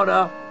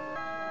banana.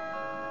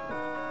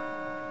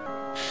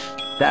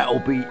 That'll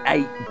be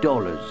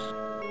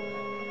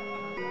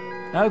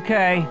 $8.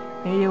 Okay,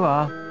 here you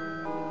are.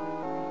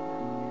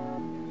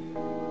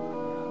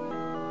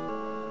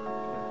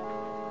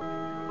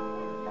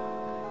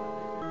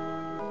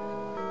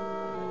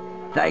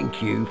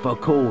 Thank you for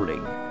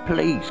calling.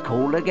 Please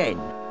call again.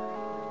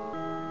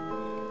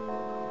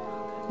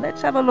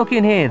 Let's have a look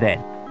in here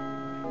then.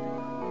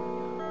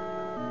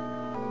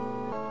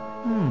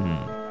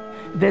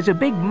 There's a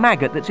big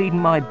maggot that's eaten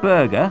my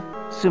burger,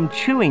 some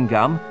chewing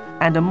gum,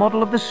 and a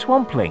model of the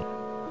swampling.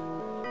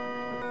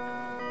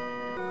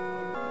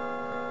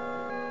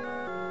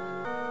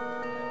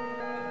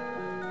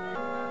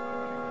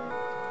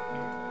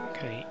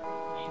 Can I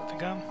eat the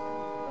gum?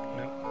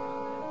 No.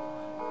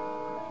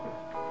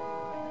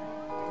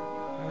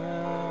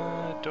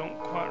 Don't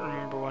quite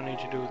remember what I need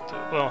to do with the...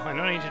 Well, I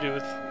know what I need to do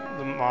with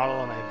the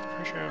model, and I'm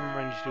pretty sure I remember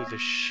what I need to do with the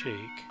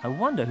shake. I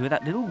wonder who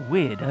that little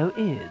weirdo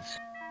is.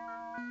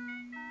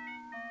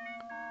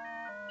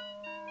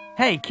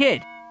 Hey,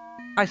 kid!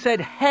 I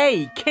said,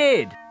 hey,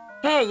 kid!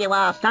 Here you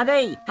are,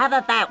 Sonny. Have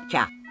a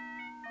voucher.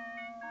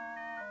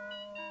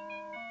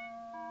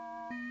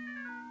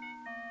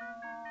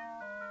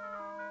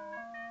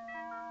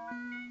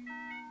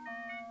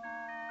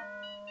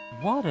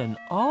 What an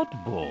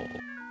oddball.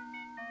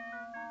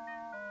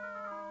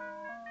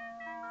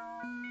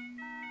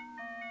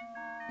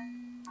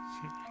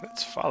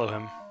 Let's follow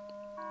him.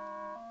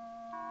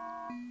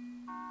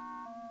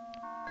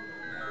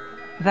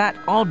 That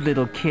odd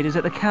little kid is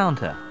at the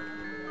counter.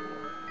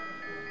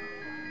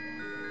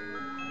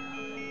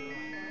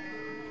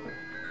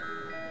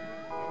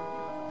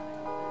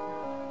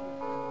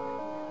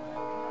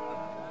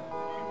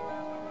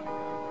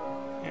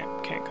 Yeah,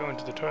 can't go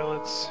into the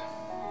toilets.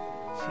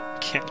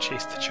 Can't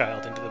chase the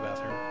child into the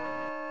bathroom.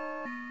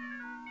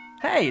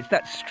 Hey, it's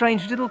that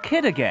strange little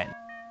kid again.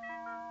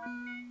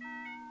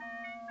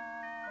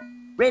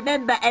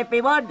 Remember,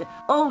 everyone,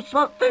 all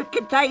swamp food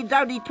contains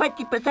only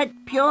 20%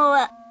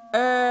 pure,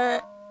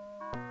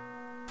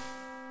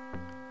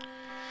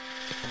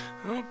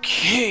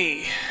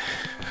 Okay.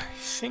 I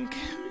think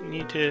we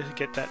need to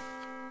get that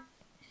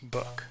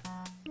book.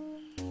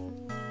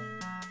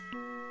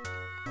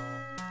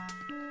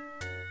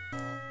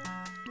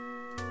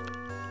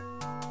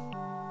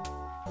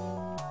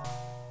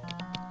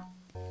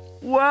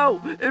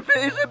 Well, if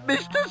it isn't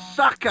Mr.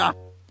 Sucker!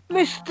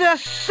 Mr.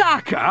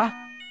 Sucker?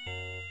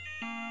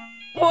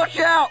 Watch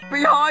out!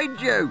 Behind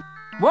you!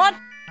 What?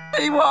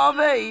 See what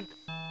I mean?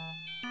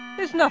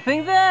 There's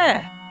nothing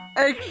there.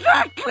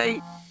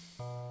 Exactly!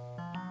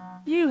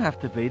 You have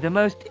to be the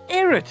most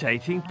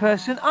irritating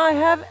person I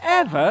have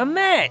ever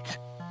met.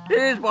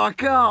 Here's my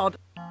card.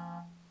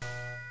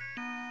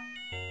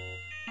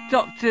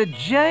 Dr.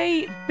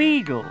 J.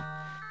 Beagle,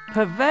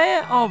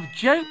 purveyor of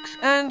jokes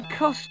and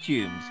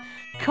costumes.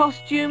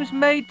 Costumes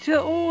made to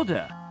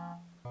order.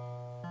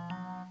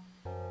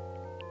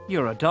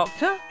 You're a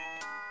doctor?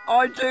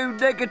 I do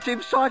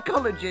negative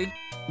psychology.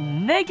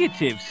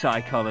 Negative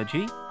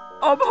psychology?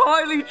 I'm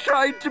highly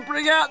trained to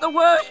bring out the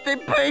worst in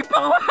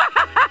people.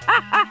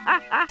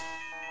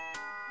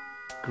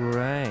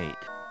 Great.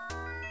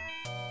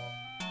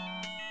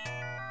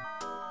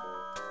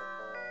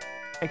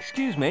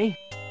 Excuse me?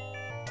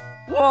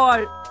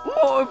 Why?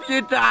 What have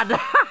you done?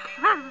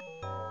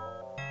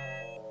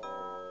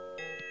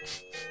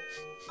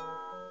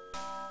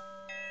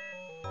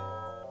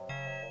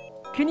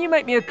 Can you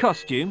make me a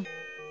costume?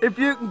 If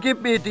you can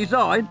give me a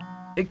design.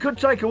 It could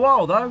take a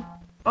while, though.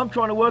 I'm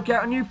trying to work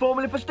out a new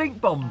formula for stink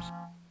bombs.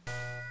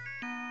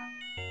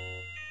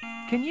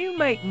 Can you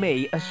make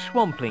me a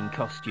swampling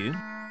costume?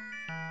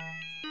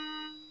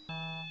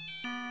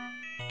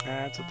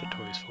 That's what the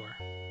toy's for.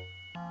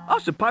 I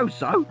suppose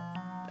so.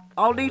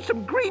 I'll need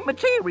some green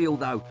material,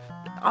 though.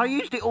 I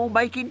used it all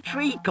making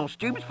tree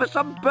costumes for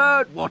some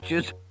bird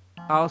watchers.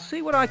 I'll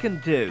see what I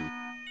can do.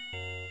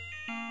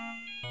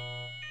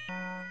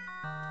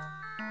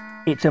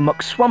 It's a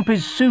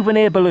McSwampy's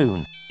souvenir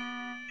balloon.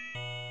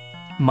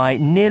 My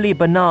nearly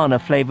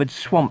banana-flavoured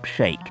swamp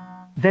shake.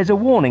 There's a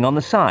warning on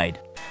the side.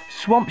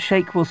 Swamp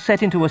shake will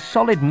set into a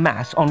solid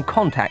mass on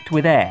contact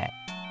with air.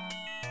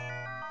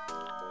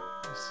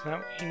 Is that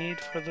what you need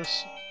for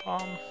this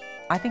bomb?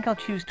 I think I'll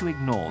choose to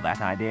ignore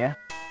that idea.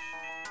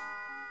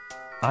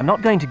 I'm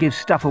not going to give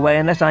stuff away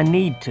unless I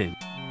need to.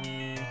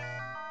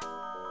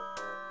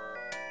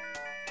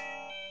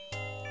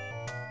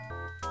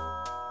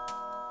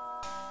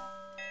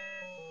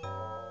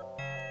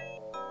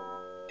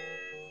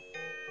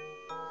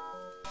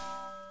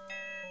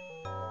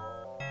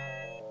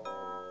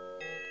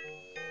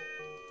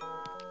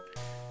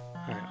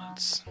 Alright,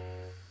 let's...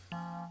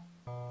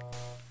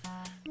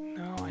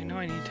 No, I know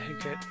I need to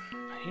get...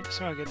 I need to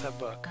somehow get that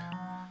book.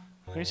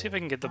 Let me see if I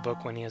can get the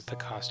book when he has the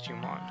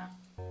costume on.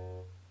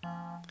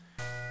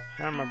 I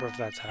don't remember if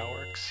that's how it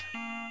works.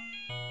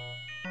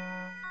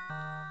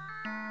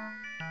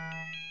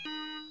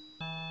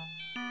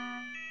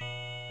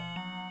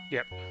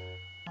 Yep.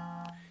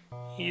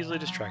 Easily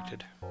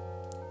distracted.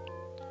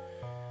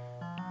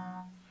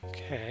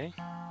 Okay.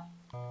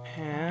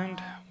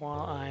 And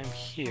while I'm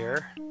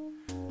here,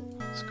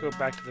 let's go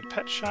back to the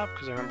pet shop,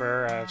 because I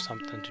remember I have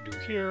something to do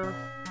here.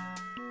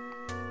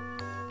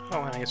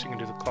 Oh, and I guess we can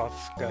do the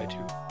cloth guy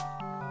too.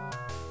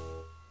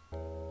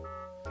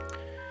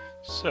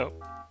 So,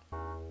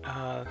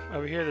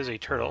 over here there's a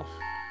turtle.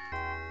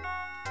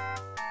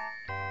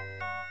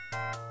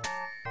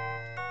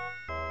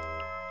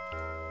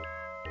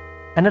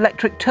 An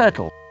electric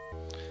turtle.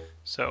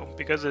 So,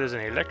 because it is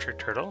an electric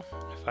turtle,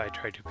 if I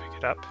try to pick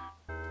it up...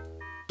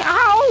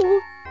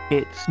 Ow!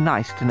 It's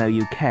nice to know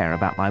you care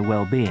about my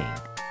well-being.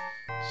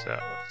 So,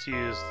 let's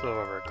use the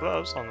rubber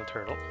gloves on the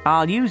turtle.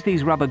 I'll use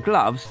these rubber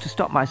gloves to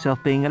stop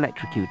myself being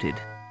electrocuted.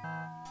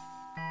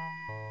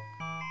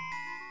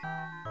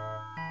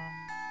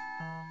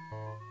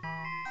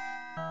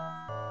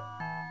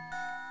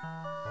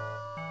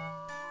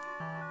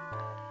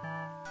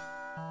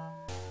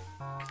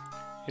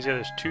 He's got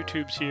his 2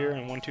 tubes here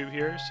and 1 tube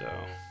here, so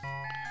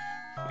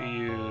if we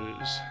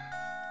use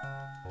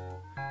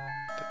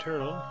the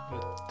turtle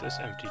with this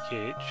empty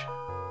cage,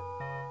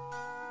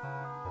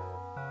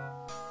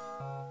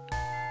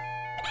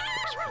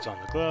 first puts on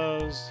the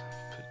gloves,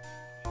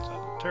 puts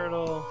on the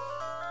turtle,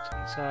 puts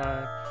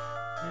inside,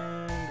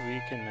 and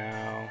we can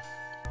now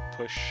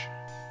push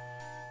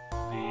the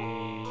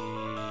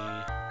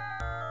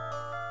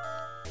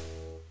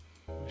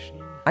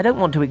machine. I don't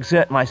want to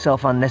exert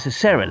myself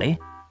unnecessarily.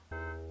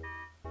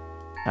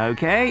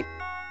 Okay,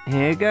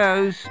 here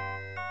goes.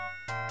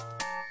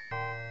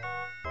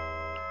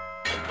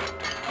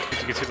 As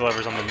you can see, the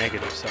lever's on the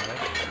negative side.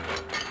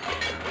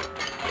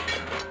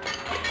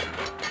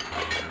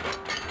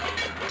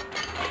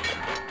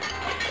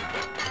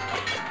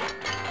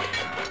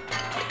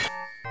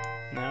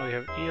 Now we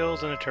have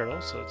eels and a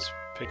turtle, so let's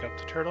pick up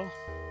the turtle.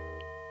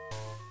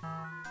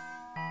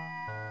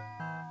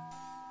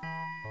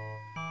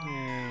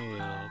 And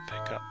we'll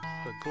pick up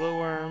the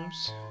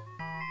glowworms.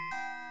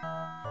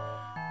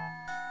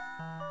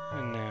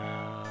 And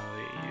now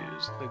we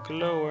use the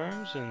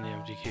glowworms in the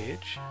empty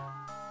cage.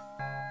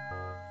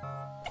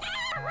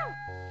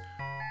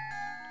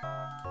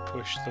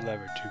 Push the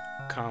lever to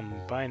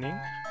combining.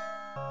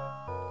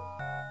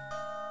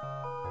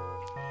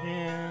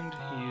 And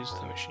use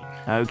the machine.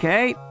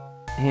 Okay,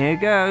 here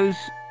goes.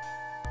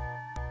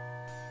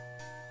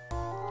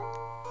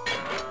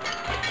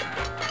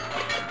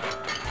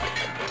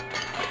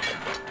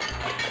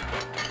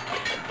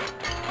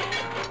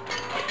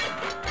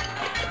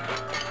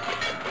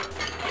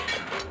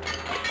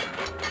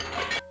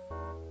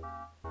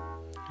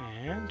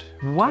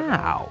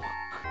 Wow.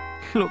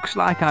 Looks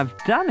like I've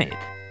done it.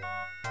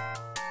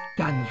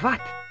 Done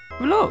what?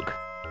 Look.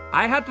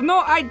 I had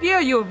no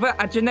idea you were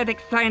a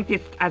genetic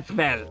scientist as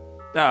well.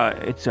 Oh,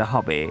 it's a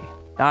hobby.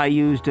 I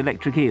used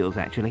electric eels,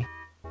 actually.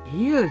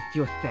 Eels,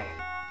 you say?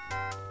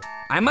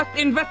 I must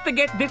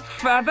investigate this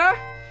further.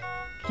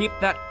 Keep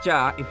that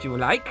jar if you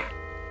like.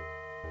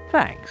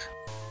 Thanks.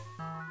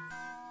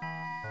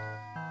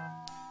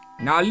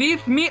 Now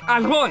leave me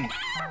alone,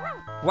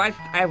 whilst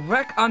I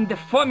work on the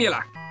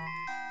formula.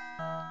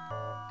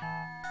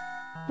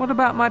 What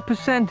about my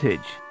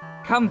percentage?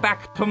 Come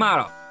back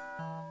tomorrow.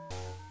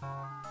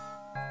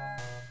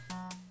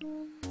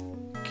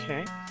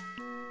 Okay.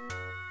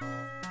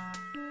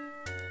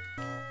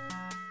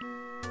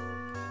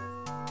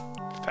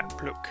 Fat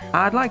bloke.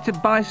 I'd like to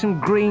buy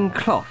some green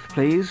cloth,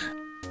 please.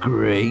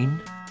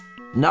 Green?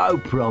 No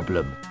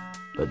problem.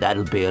 But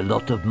that'll be a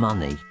lot of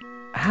money.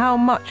 How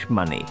much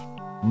money?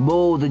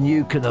 More than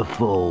you can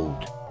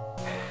afford.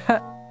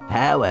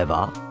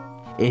 However,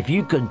 if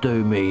you can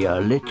do me a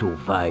little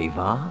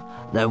favour,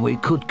 then we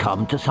could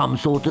come to some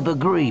sort of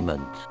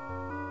agreement.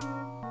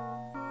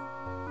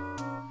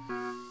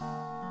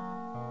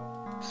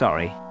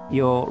 Sorry,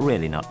 you're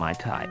really not my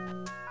type.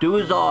 Do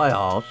as I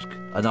ask,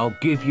 and I'll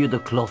give you the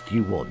cloth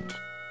you want.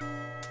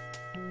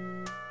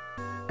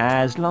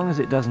 As long as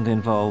it doesn't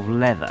involve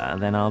leather,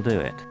 then I'll do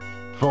it.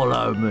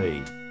 Follow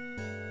me.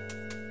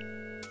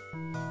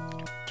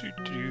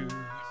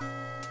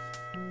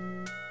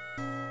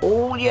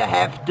 All you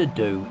have to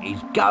do is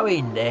go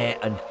in there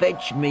and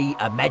fetch me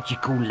a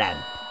magical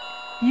lamp.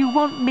 You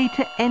want me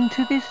to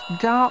enter this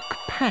dark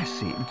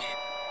passage?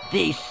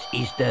 This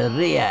is the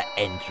rear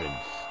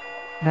entrance.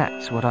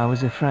 That's what I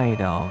was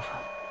afraid of.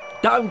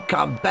 Don't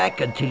come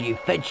back until you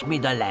fetch me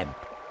the lamp.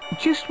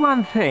 Just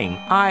one thing,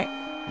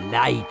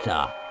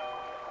 Later.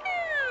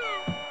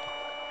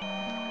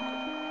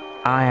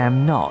 I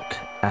am not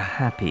a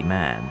happy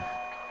man.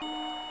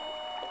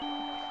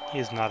 He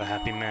is not a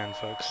happy man,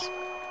 folks.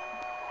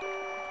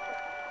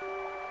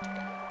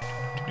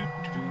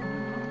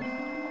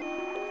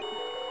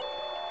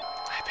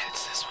 I bet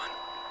it's this one.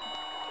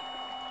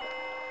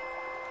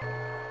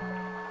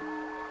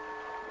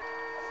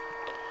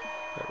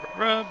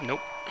 Rub, nope.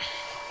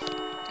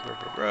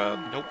 Rub,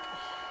 nope.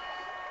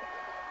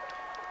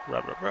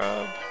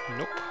 Rub,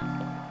 nope.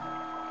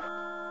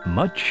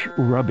 Much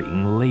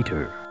rubbing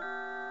later.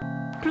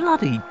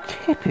 Bloody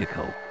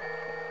typical.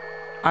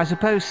 I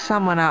suppose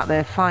someone out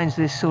there finds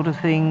this sort of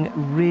thing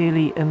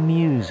really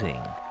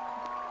amusing.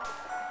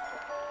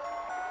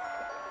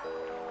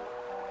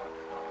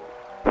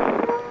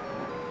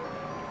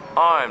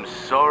 I'm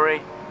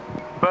sorry,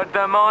 but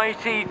the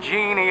mighty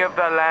genie of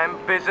the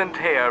lamp isn't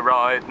here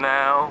right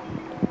now.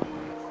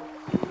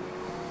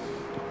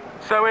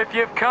 So if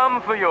you've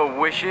come for your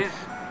wishes,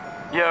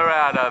 you're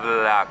out of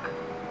luck.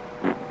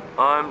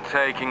 I'm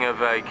taking a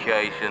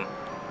vacation.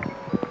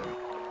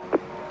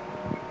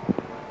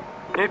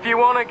 If you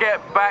want to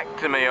get back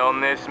to me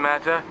on this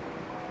matter,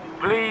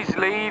 please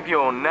leave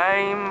your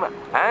name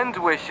and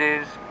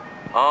wishes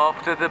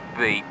after the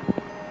beep.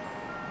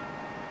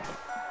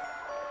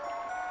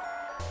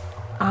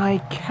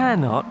 I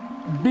cannot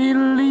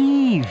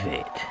believe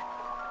it.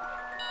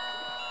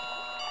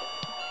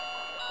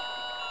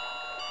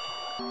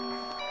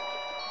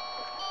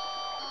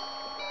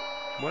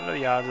 What are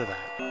the odds of that?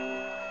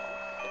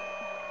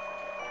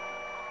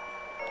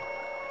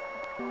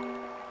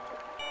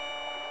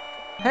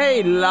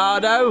 Hey,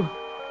 Lardo.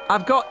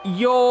 I've got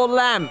your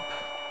lamp.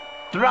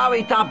 Throw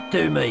it up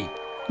to me.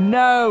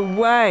 No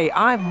way.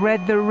 I've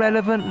read the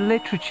relevant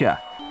literature.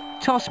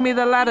 Toss me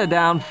the ladder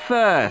down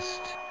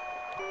first.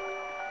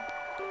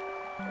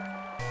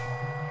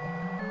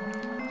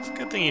 It's a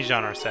good thing he's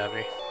genre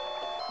savvy.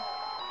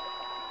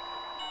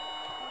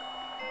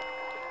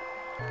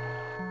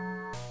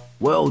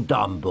 Well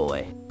done,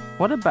 boy.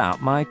 What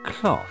about my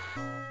cloth?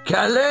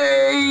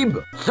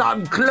 Khalib!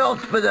 Some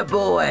cloth for the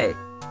boy!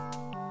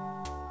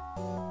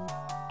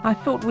 I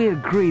thought we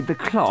agreed the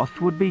cloth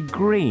would be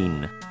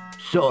green.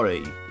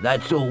 Sorry,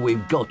 that's all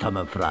we've got, I'm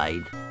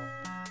afraid.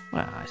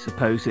 Well, I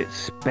suppose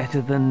it's better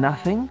than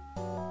nothing.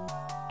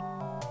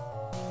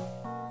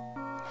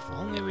 If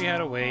only we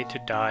had a way to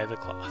dye the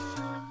cloth.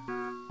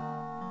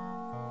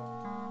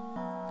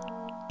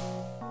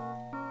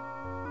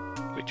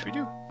 Which we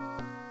do.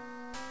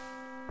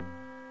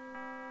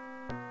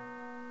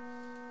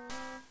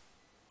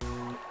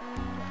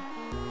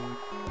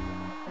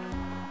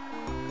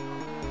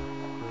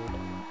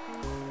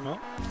 Well,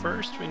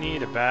 first we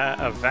need a vat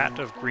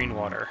of green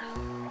water.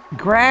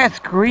 Grass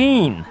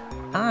green!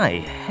 I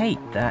hate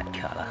that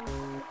colour.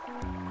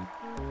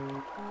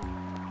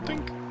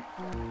 Think.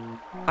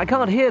 I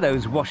can't hear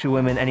those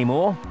washerwomen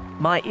anymore.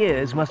 My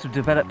ears must have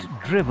developed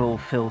dribble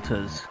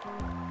filters.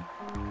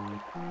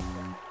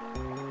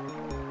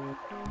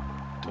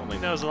 Don't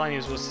think that was the line he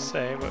was supposed to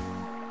say, but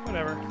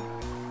whatever.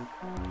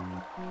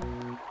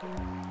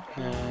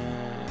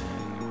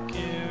 And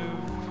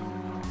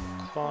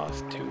give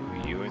cloth to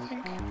you, I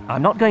think.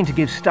 I'm not going to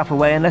give stuff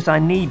away unless I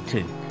need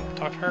to.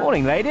 Talk to her.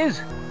 Morning, ladies.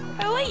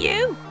 Who are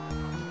you?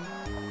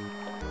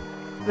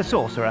 The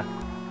Sorcerer.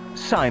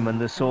 Simon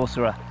the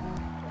Sorcerer.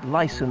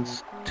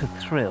 Licensed to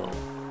thrill.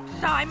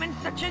 Simon's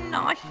such a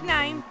nice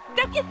name,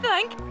 don't you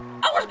think?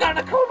 I was going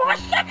to call my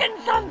second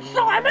son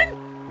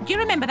Simon! Do you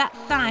remember that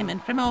Simon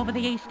from over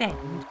the East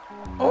End?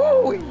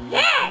 Oh,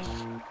 yes!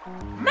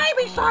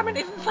 Maybe Simon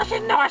isn't such a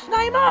nice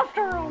name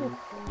after all.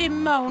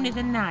 Simone is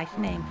a nice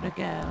name for a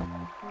girl.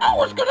 I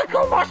was going to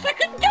call my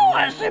second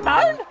daughter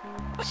Simone!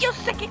 But your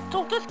second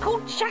daughter's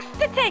called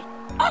Chastity.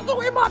 I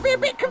thought it might be a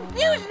bit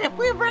confusing if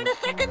we ever had a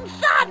second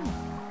son.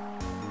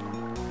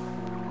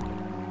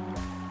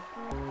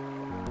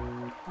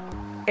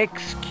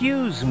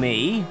 Excuse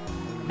me?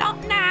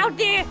 Not now,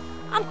 dear.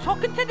 I'm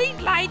talking to these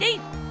ladies.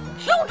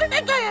 Children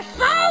today are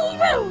so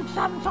rude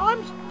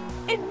sometimes.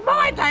 In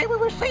my day, we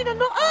were seen and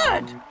not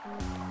heard.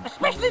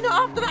 Especially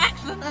not after the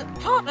accident at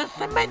Tartar's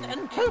Cement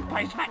and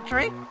Toothpaste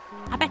Factory.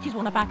 I bet he's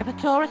one of Agatha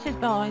Taurus's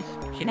boys.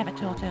 She never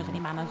taught us any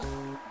manners.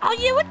 Are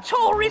you a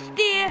Taurus,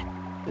 dear?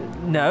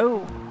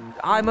 No,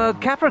 I'm a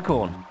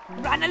Capricorn.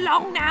 Run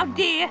along now,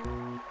 dear.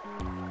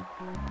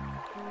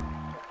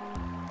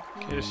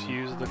 Can you just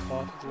use the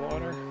cloth with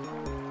water?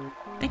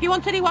 If you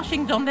want any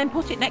washing done, then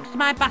put it next to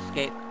my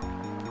basket.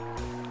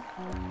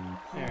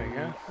 There we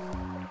go.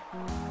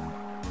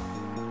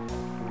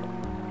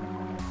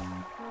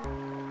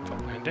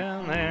 Put mine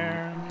down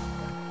there.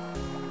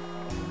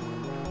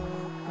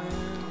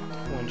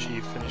 And when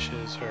she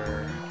finishes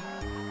her...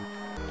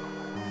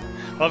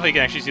 I love how you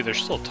can actually see they're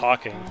still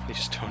talking, they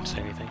just don't say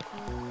anything.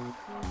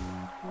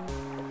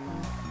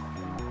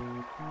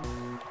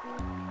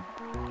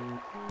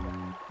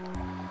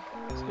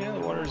 So yeah, the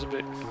water's a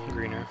bit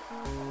greener.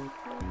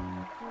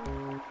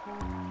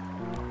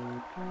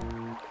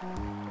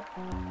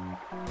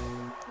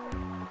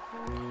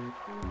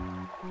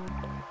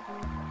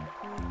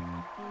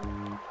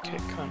 Okay,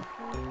 come.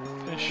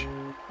 Finish.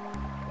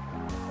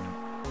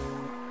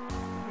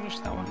 Finish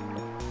that one.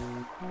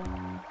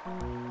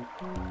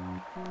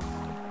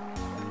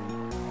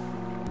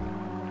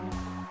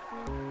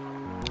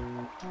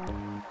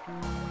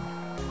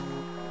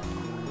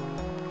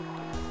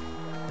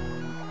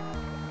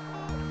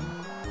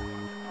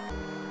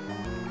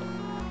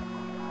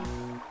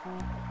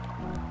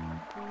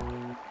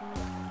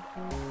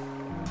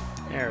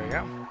 There we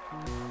go.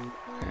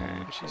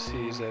 And she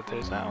sees that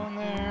there's that one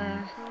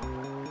there.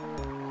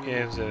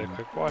 Gives it a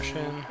quick wash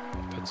in,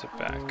 puts it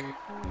back.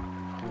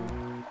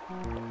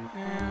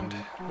 And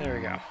there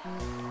we go.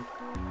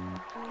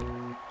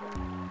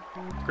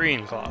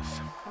 Green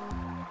cloth.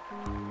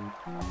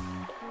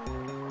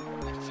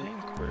 I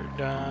think we're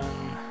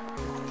done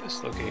with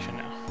this location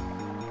now.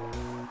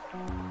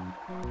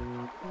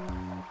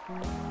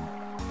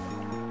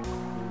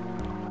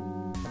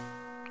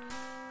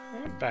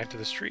 And back to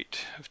the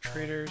street of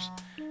traders.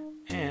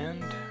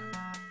 And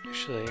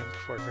actually,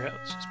 before I forget,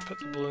 let's just put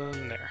the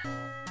balloon there.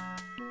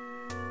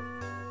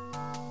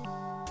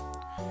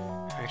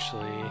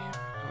 Actually,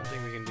 I don't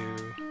think we can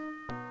do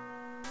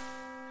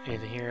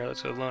anything here.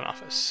 Let's go to the loan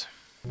office.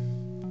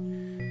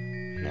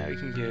 Now we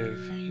can give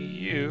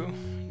you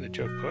the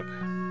joke book.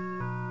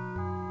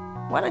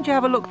 Why don't you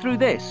have a look through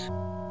this?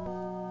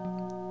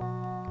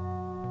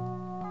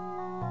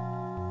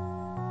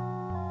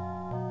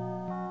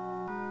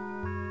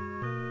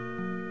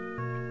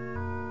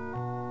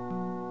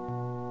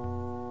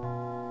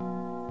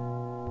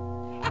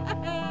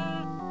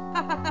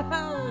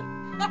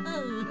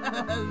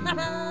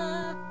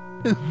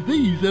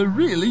 These are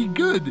really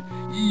good.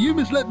 You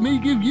must let me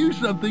give you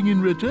something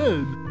in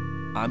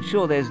return. I'm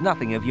sure there's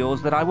nothing of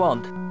yours that I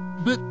want.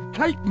 But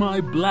take my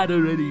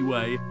bladder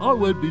anyway. I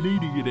won't be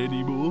needing it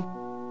anymore.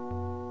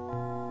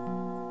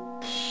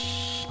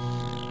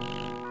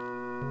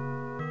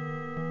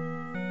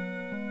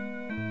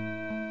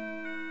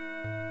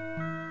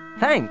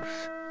 Thanks.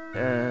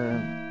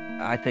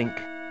 I think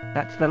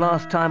that's the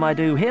last time I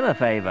do him a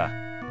favour.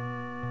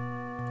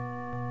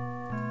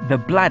 The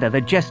bladder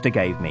the jester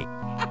gave me.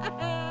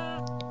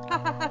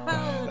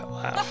 That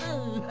laugh.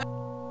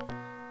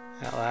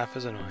 That laugh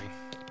is annoying.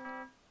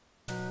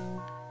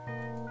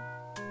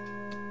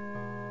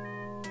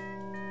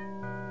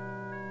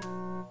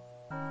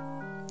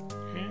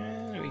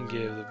 And we can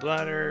give the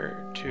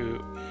bladder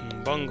to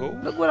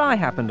Mbungo. Look what I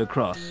happened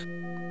across.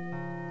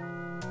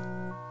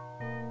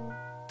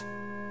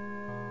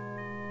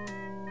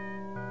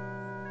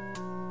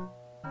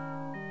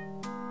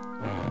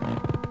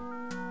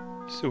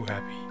 So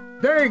happy.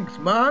 Thanks,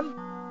 man.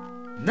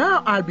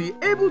 Now I'll be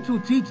able to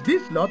teach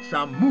this lot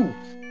some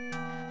moves.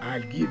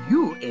 I'll give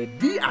you a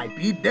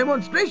VIP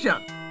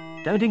demonstration.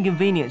 Don't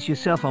inconvenience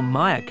yourself on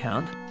my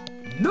account.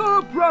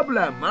 No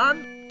problem,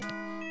 man.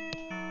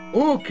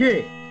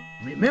 Okay,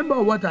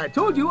 remember what I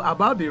told you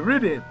about the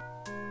reading.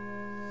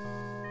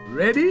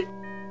 Ready?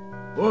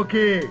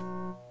 Okay.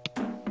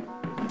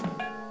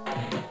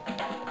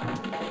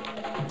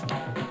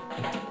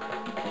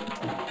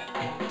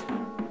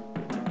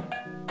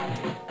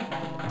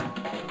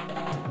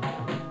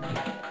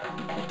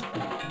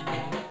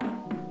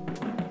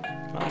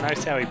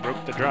 Nice how he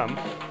broke the drum.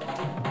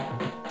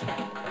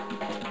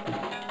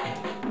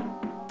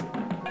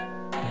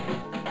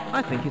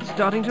 I think it's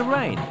starting to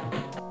rain.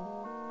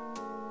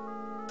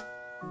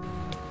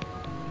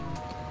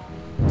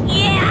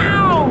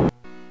 Yeah!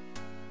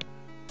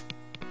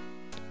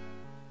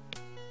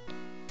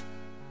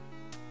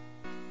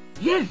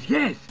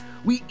 Yes,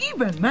 we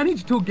even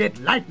managed to get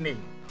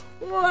lightning.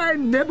 Oh, I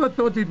never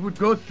thought it would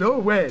go so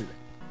well.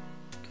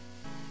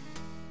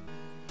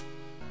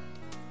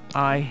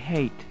 I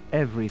hate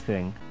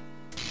everything.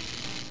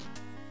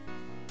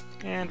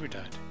 And we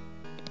died.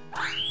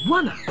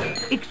 Juana,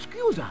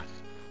 excuse us.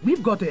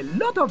 We've got a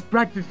lot of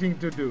practicing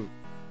to do.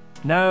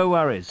 No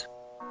worries.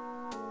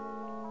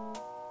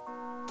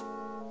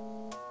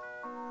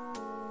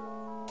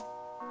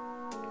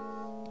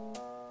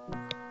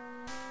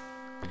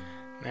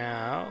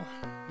 Now,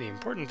 the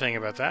important thing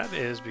about that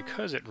is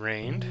because it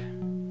rained,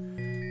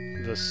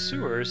 the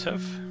sewers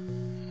have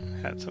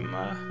had some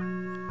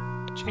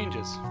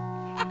changes.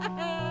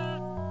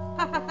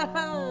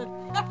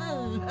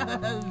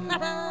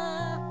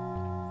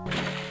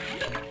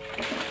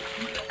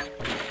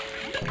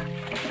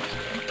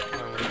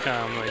 When we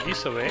come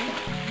this way,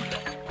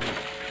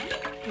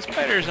 the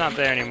spider's not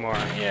there anymore.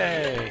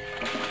 Yay!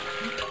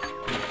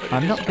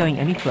 I'm not going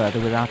any further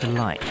without a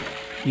light.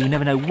 You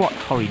never know what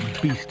horrid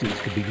beasties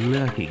could be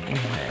lurking in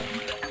there.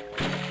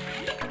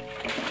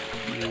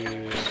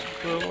 Use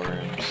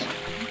glowworms.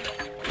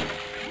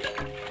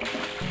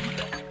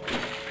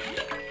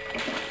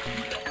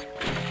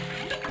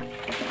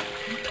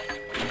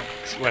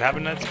 So what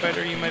happened to that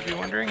spider, you might be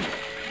wondering?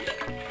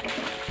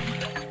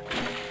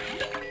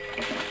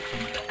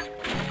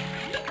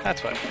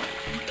 That's what.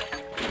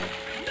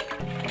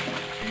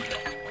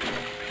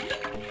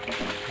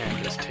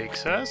 And this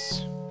takes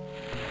us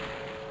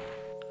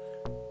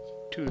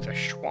to the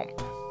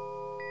swamp.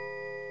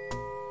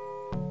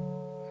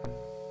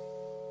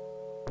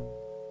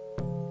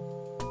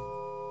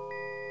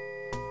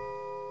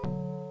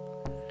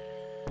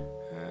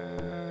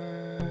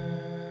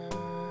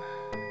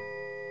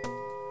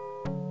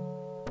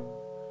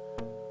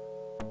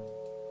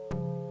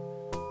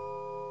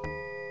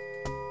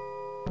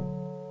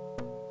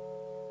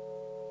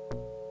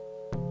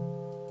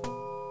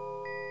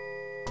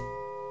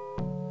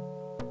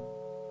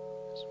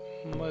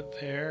 There's mud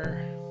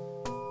there.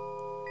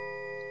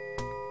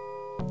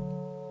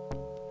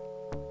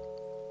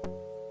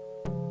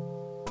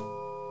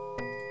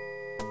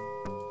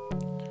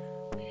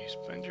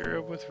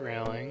 With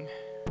railing.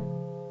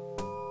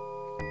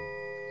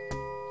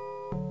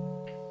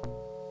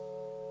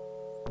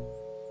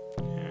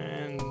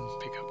 And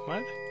pick up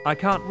mud. I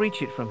can't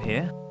reach it from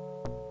here.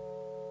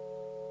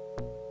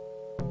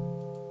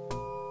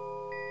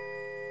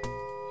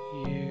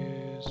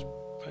 Use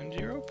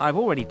bungee rope. I've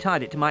already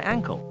tied it to my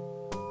ankle.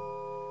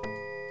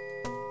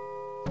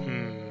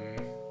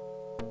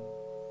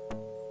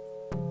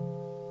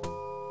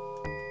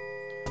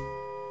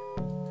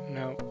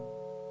 Nope.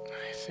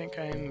 I think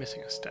I am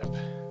missing a step.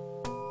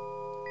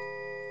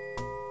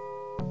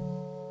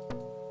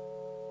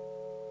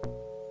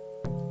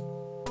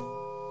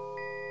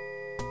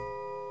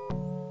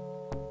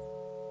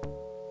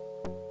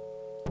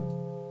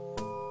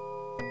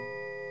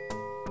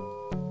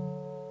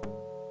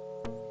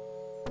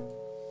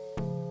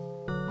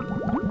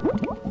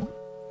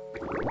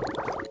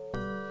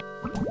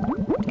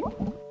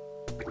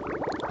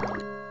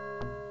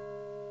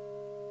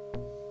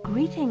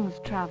 Greetings,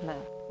 traveller.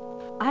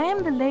 I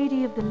am the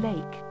Lady of the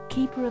Lake,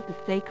 keeper of the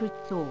sacred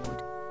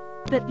sword,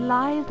 that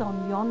lies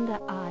on yonder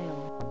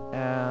isle.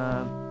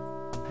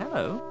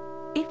 Hello?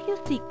 If you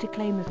seek to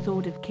claim the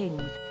Sword of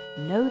Kings,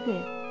 know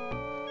this.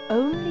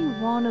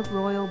 Only one of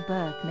royal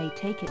birth may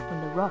take it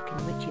from the rock in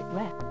which it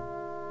rests.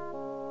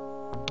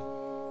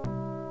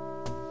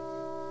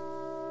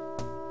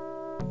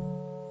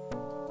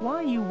 Why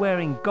are you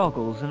wearing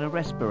goggles and a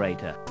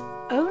respirator?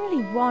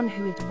 Only one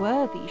who is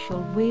worthy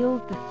shall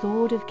wield the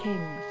Sword of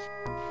Kings.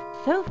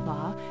 So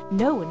far,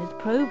 no one has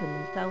proven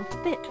themselves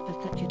fit for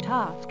such a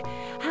task.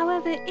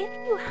 However,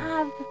 if you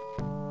have...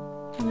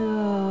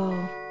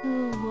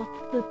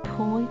 what's the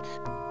point?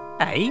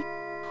 Eh?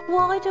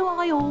 Why do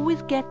I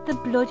always get the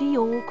bloody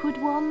awkward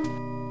ones?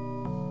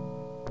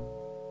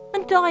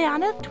 And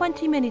Diana's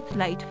 20 minutes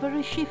late for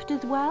her shift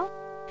as well.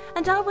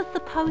 And I was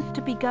supposed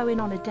to be going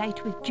on a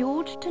date with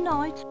George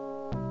tonight.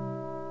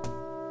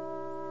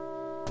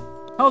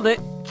 Hold it!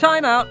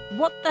 Time out!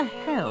 What the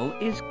hell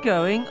is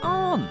going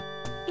on?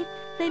 It's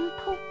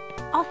simple.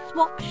 I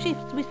swapped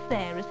shifts with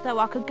Sarah so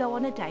I could go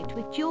on a date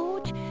with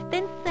George.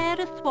 Then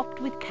Sarah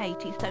swapped with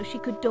Katie so she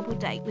could double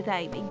date with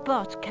Amy.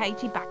 But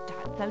Katie backed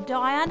out, so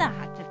Diana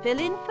had to fill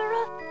in for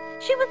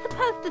her. She was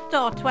supposed to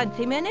start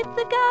 20 minutes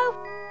ago.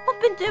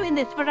 I've been doing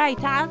this for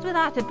 8 hours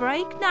without a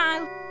break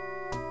now.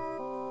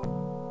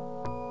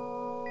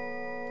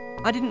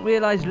 I didn't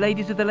realise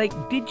Ladies of the Lake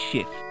did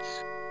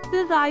shifts.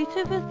 There's 8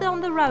 of us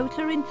on the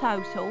rota in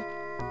total.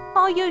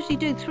 I usually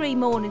do 3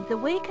 mornings a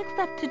week,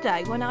 except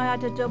today when I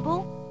had a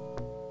double.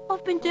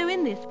 I've been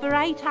doing this for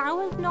 8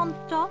 hours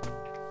non-stop.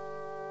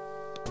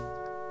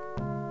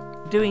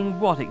 Doing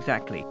what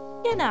exactly?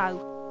 You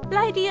know,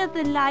 Lady of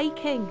the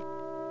Laking.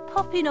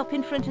 popping up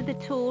in front of the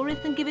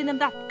tourists and giving them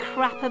that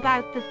crap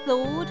about the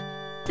sword.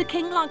 The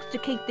king likes to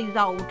keep these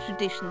old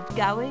traditions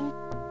going.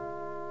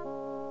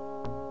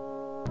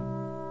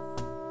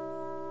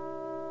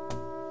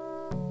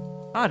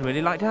 I'd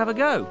really like to have a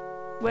go.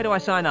 Where do I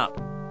sign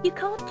up? You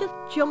can't just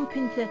jump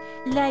into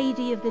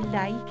Lady of the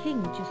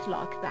Laking just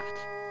like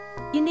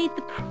that. You need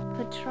the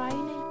proper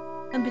training.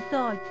 And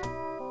besides,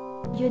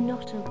 you're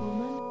not a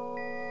woman.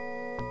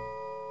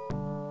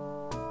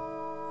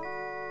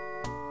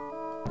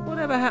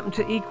 Whatever happened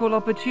to equal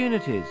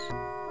opportunities?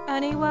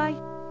 Anyway,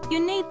 you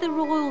need the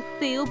royal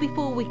seal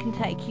before we can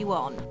take you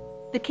on.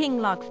 The king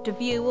likes to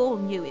view all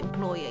new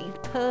employees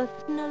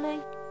personally.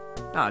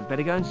 I'd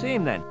better go and see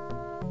him then.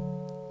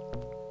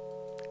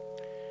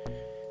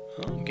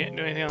 Well, can't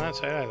do anything on that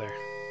side either.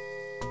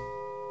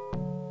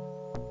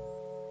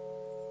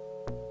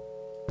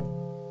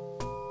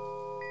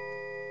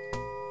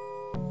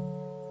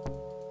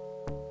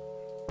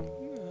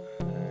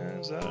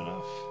 Is that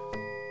enough?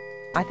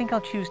 I think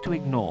I'll choose to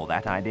ignore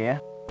that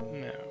idea.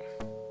 No.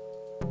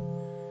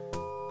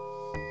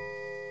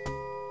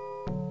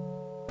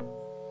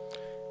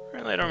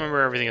 Apparently I don't remember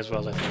everything as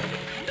well as I thought I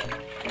did.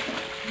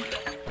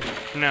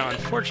 Now,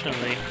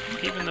 unfortunately,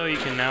 even though you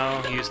can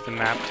now use the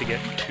map to get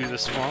to the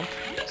swamp,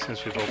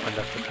 since we've opened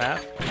up the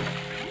path,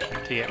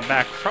 to get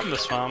back from the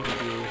swamp,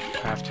 you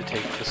have to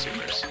take the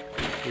sewers.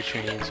 Which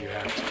means you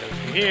have to go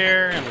through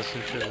here and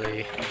listen to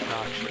the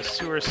obnoxious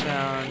sewer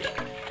sound,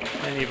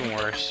 and even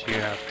worse, you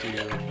have to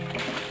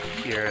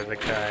hear the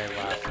guy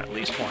laugh at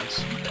least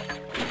once.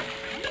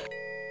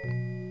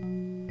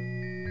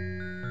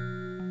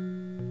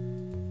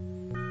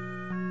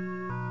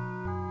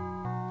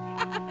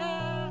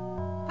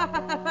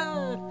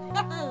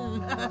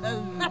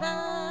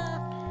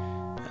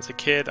 As a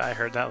kid, I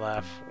heard that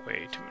laugh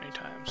way too many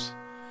times.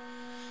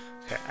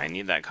 Okay, I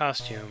need that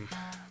costume,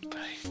 but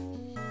I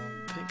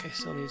think I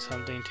still need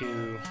something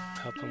to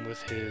help him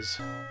with his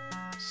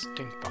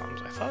stink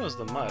bombs. I thought it was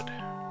the mud.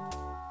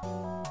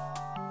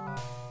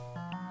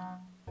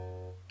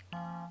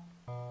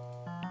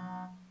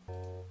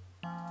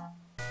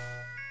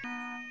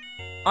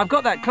 I've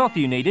got that cloth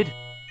you needed.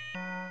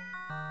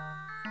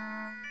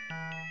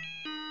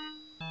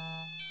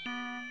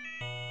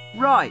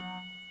 Right.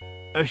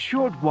 A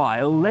short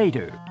while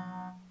later.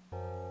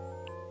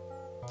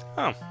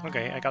 Oh,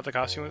 okay, I got the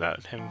costume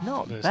without him.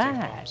 Not the stink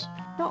bad. bombs.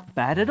 Not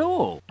bad at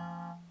all.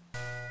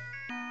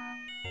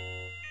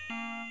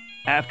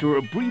 After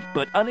a brief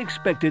but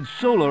unexpected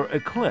solar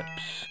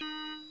eclipse.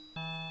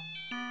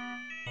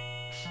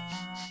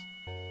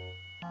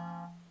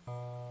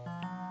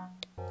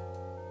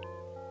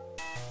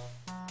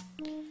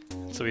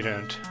 So we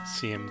don't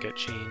see him get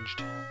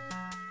changed.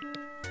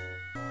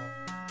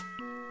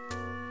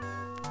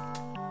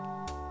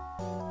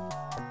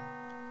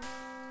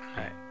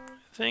 Alright,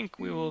 I think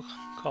we will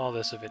call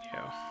this a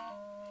video.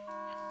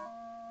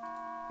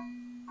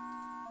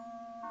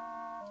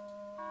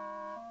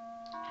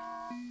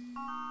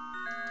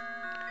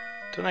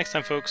 Till next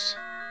time, folks.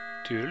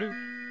 Toodaloo.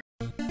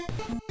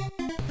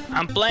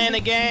 I'm playing a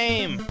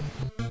game!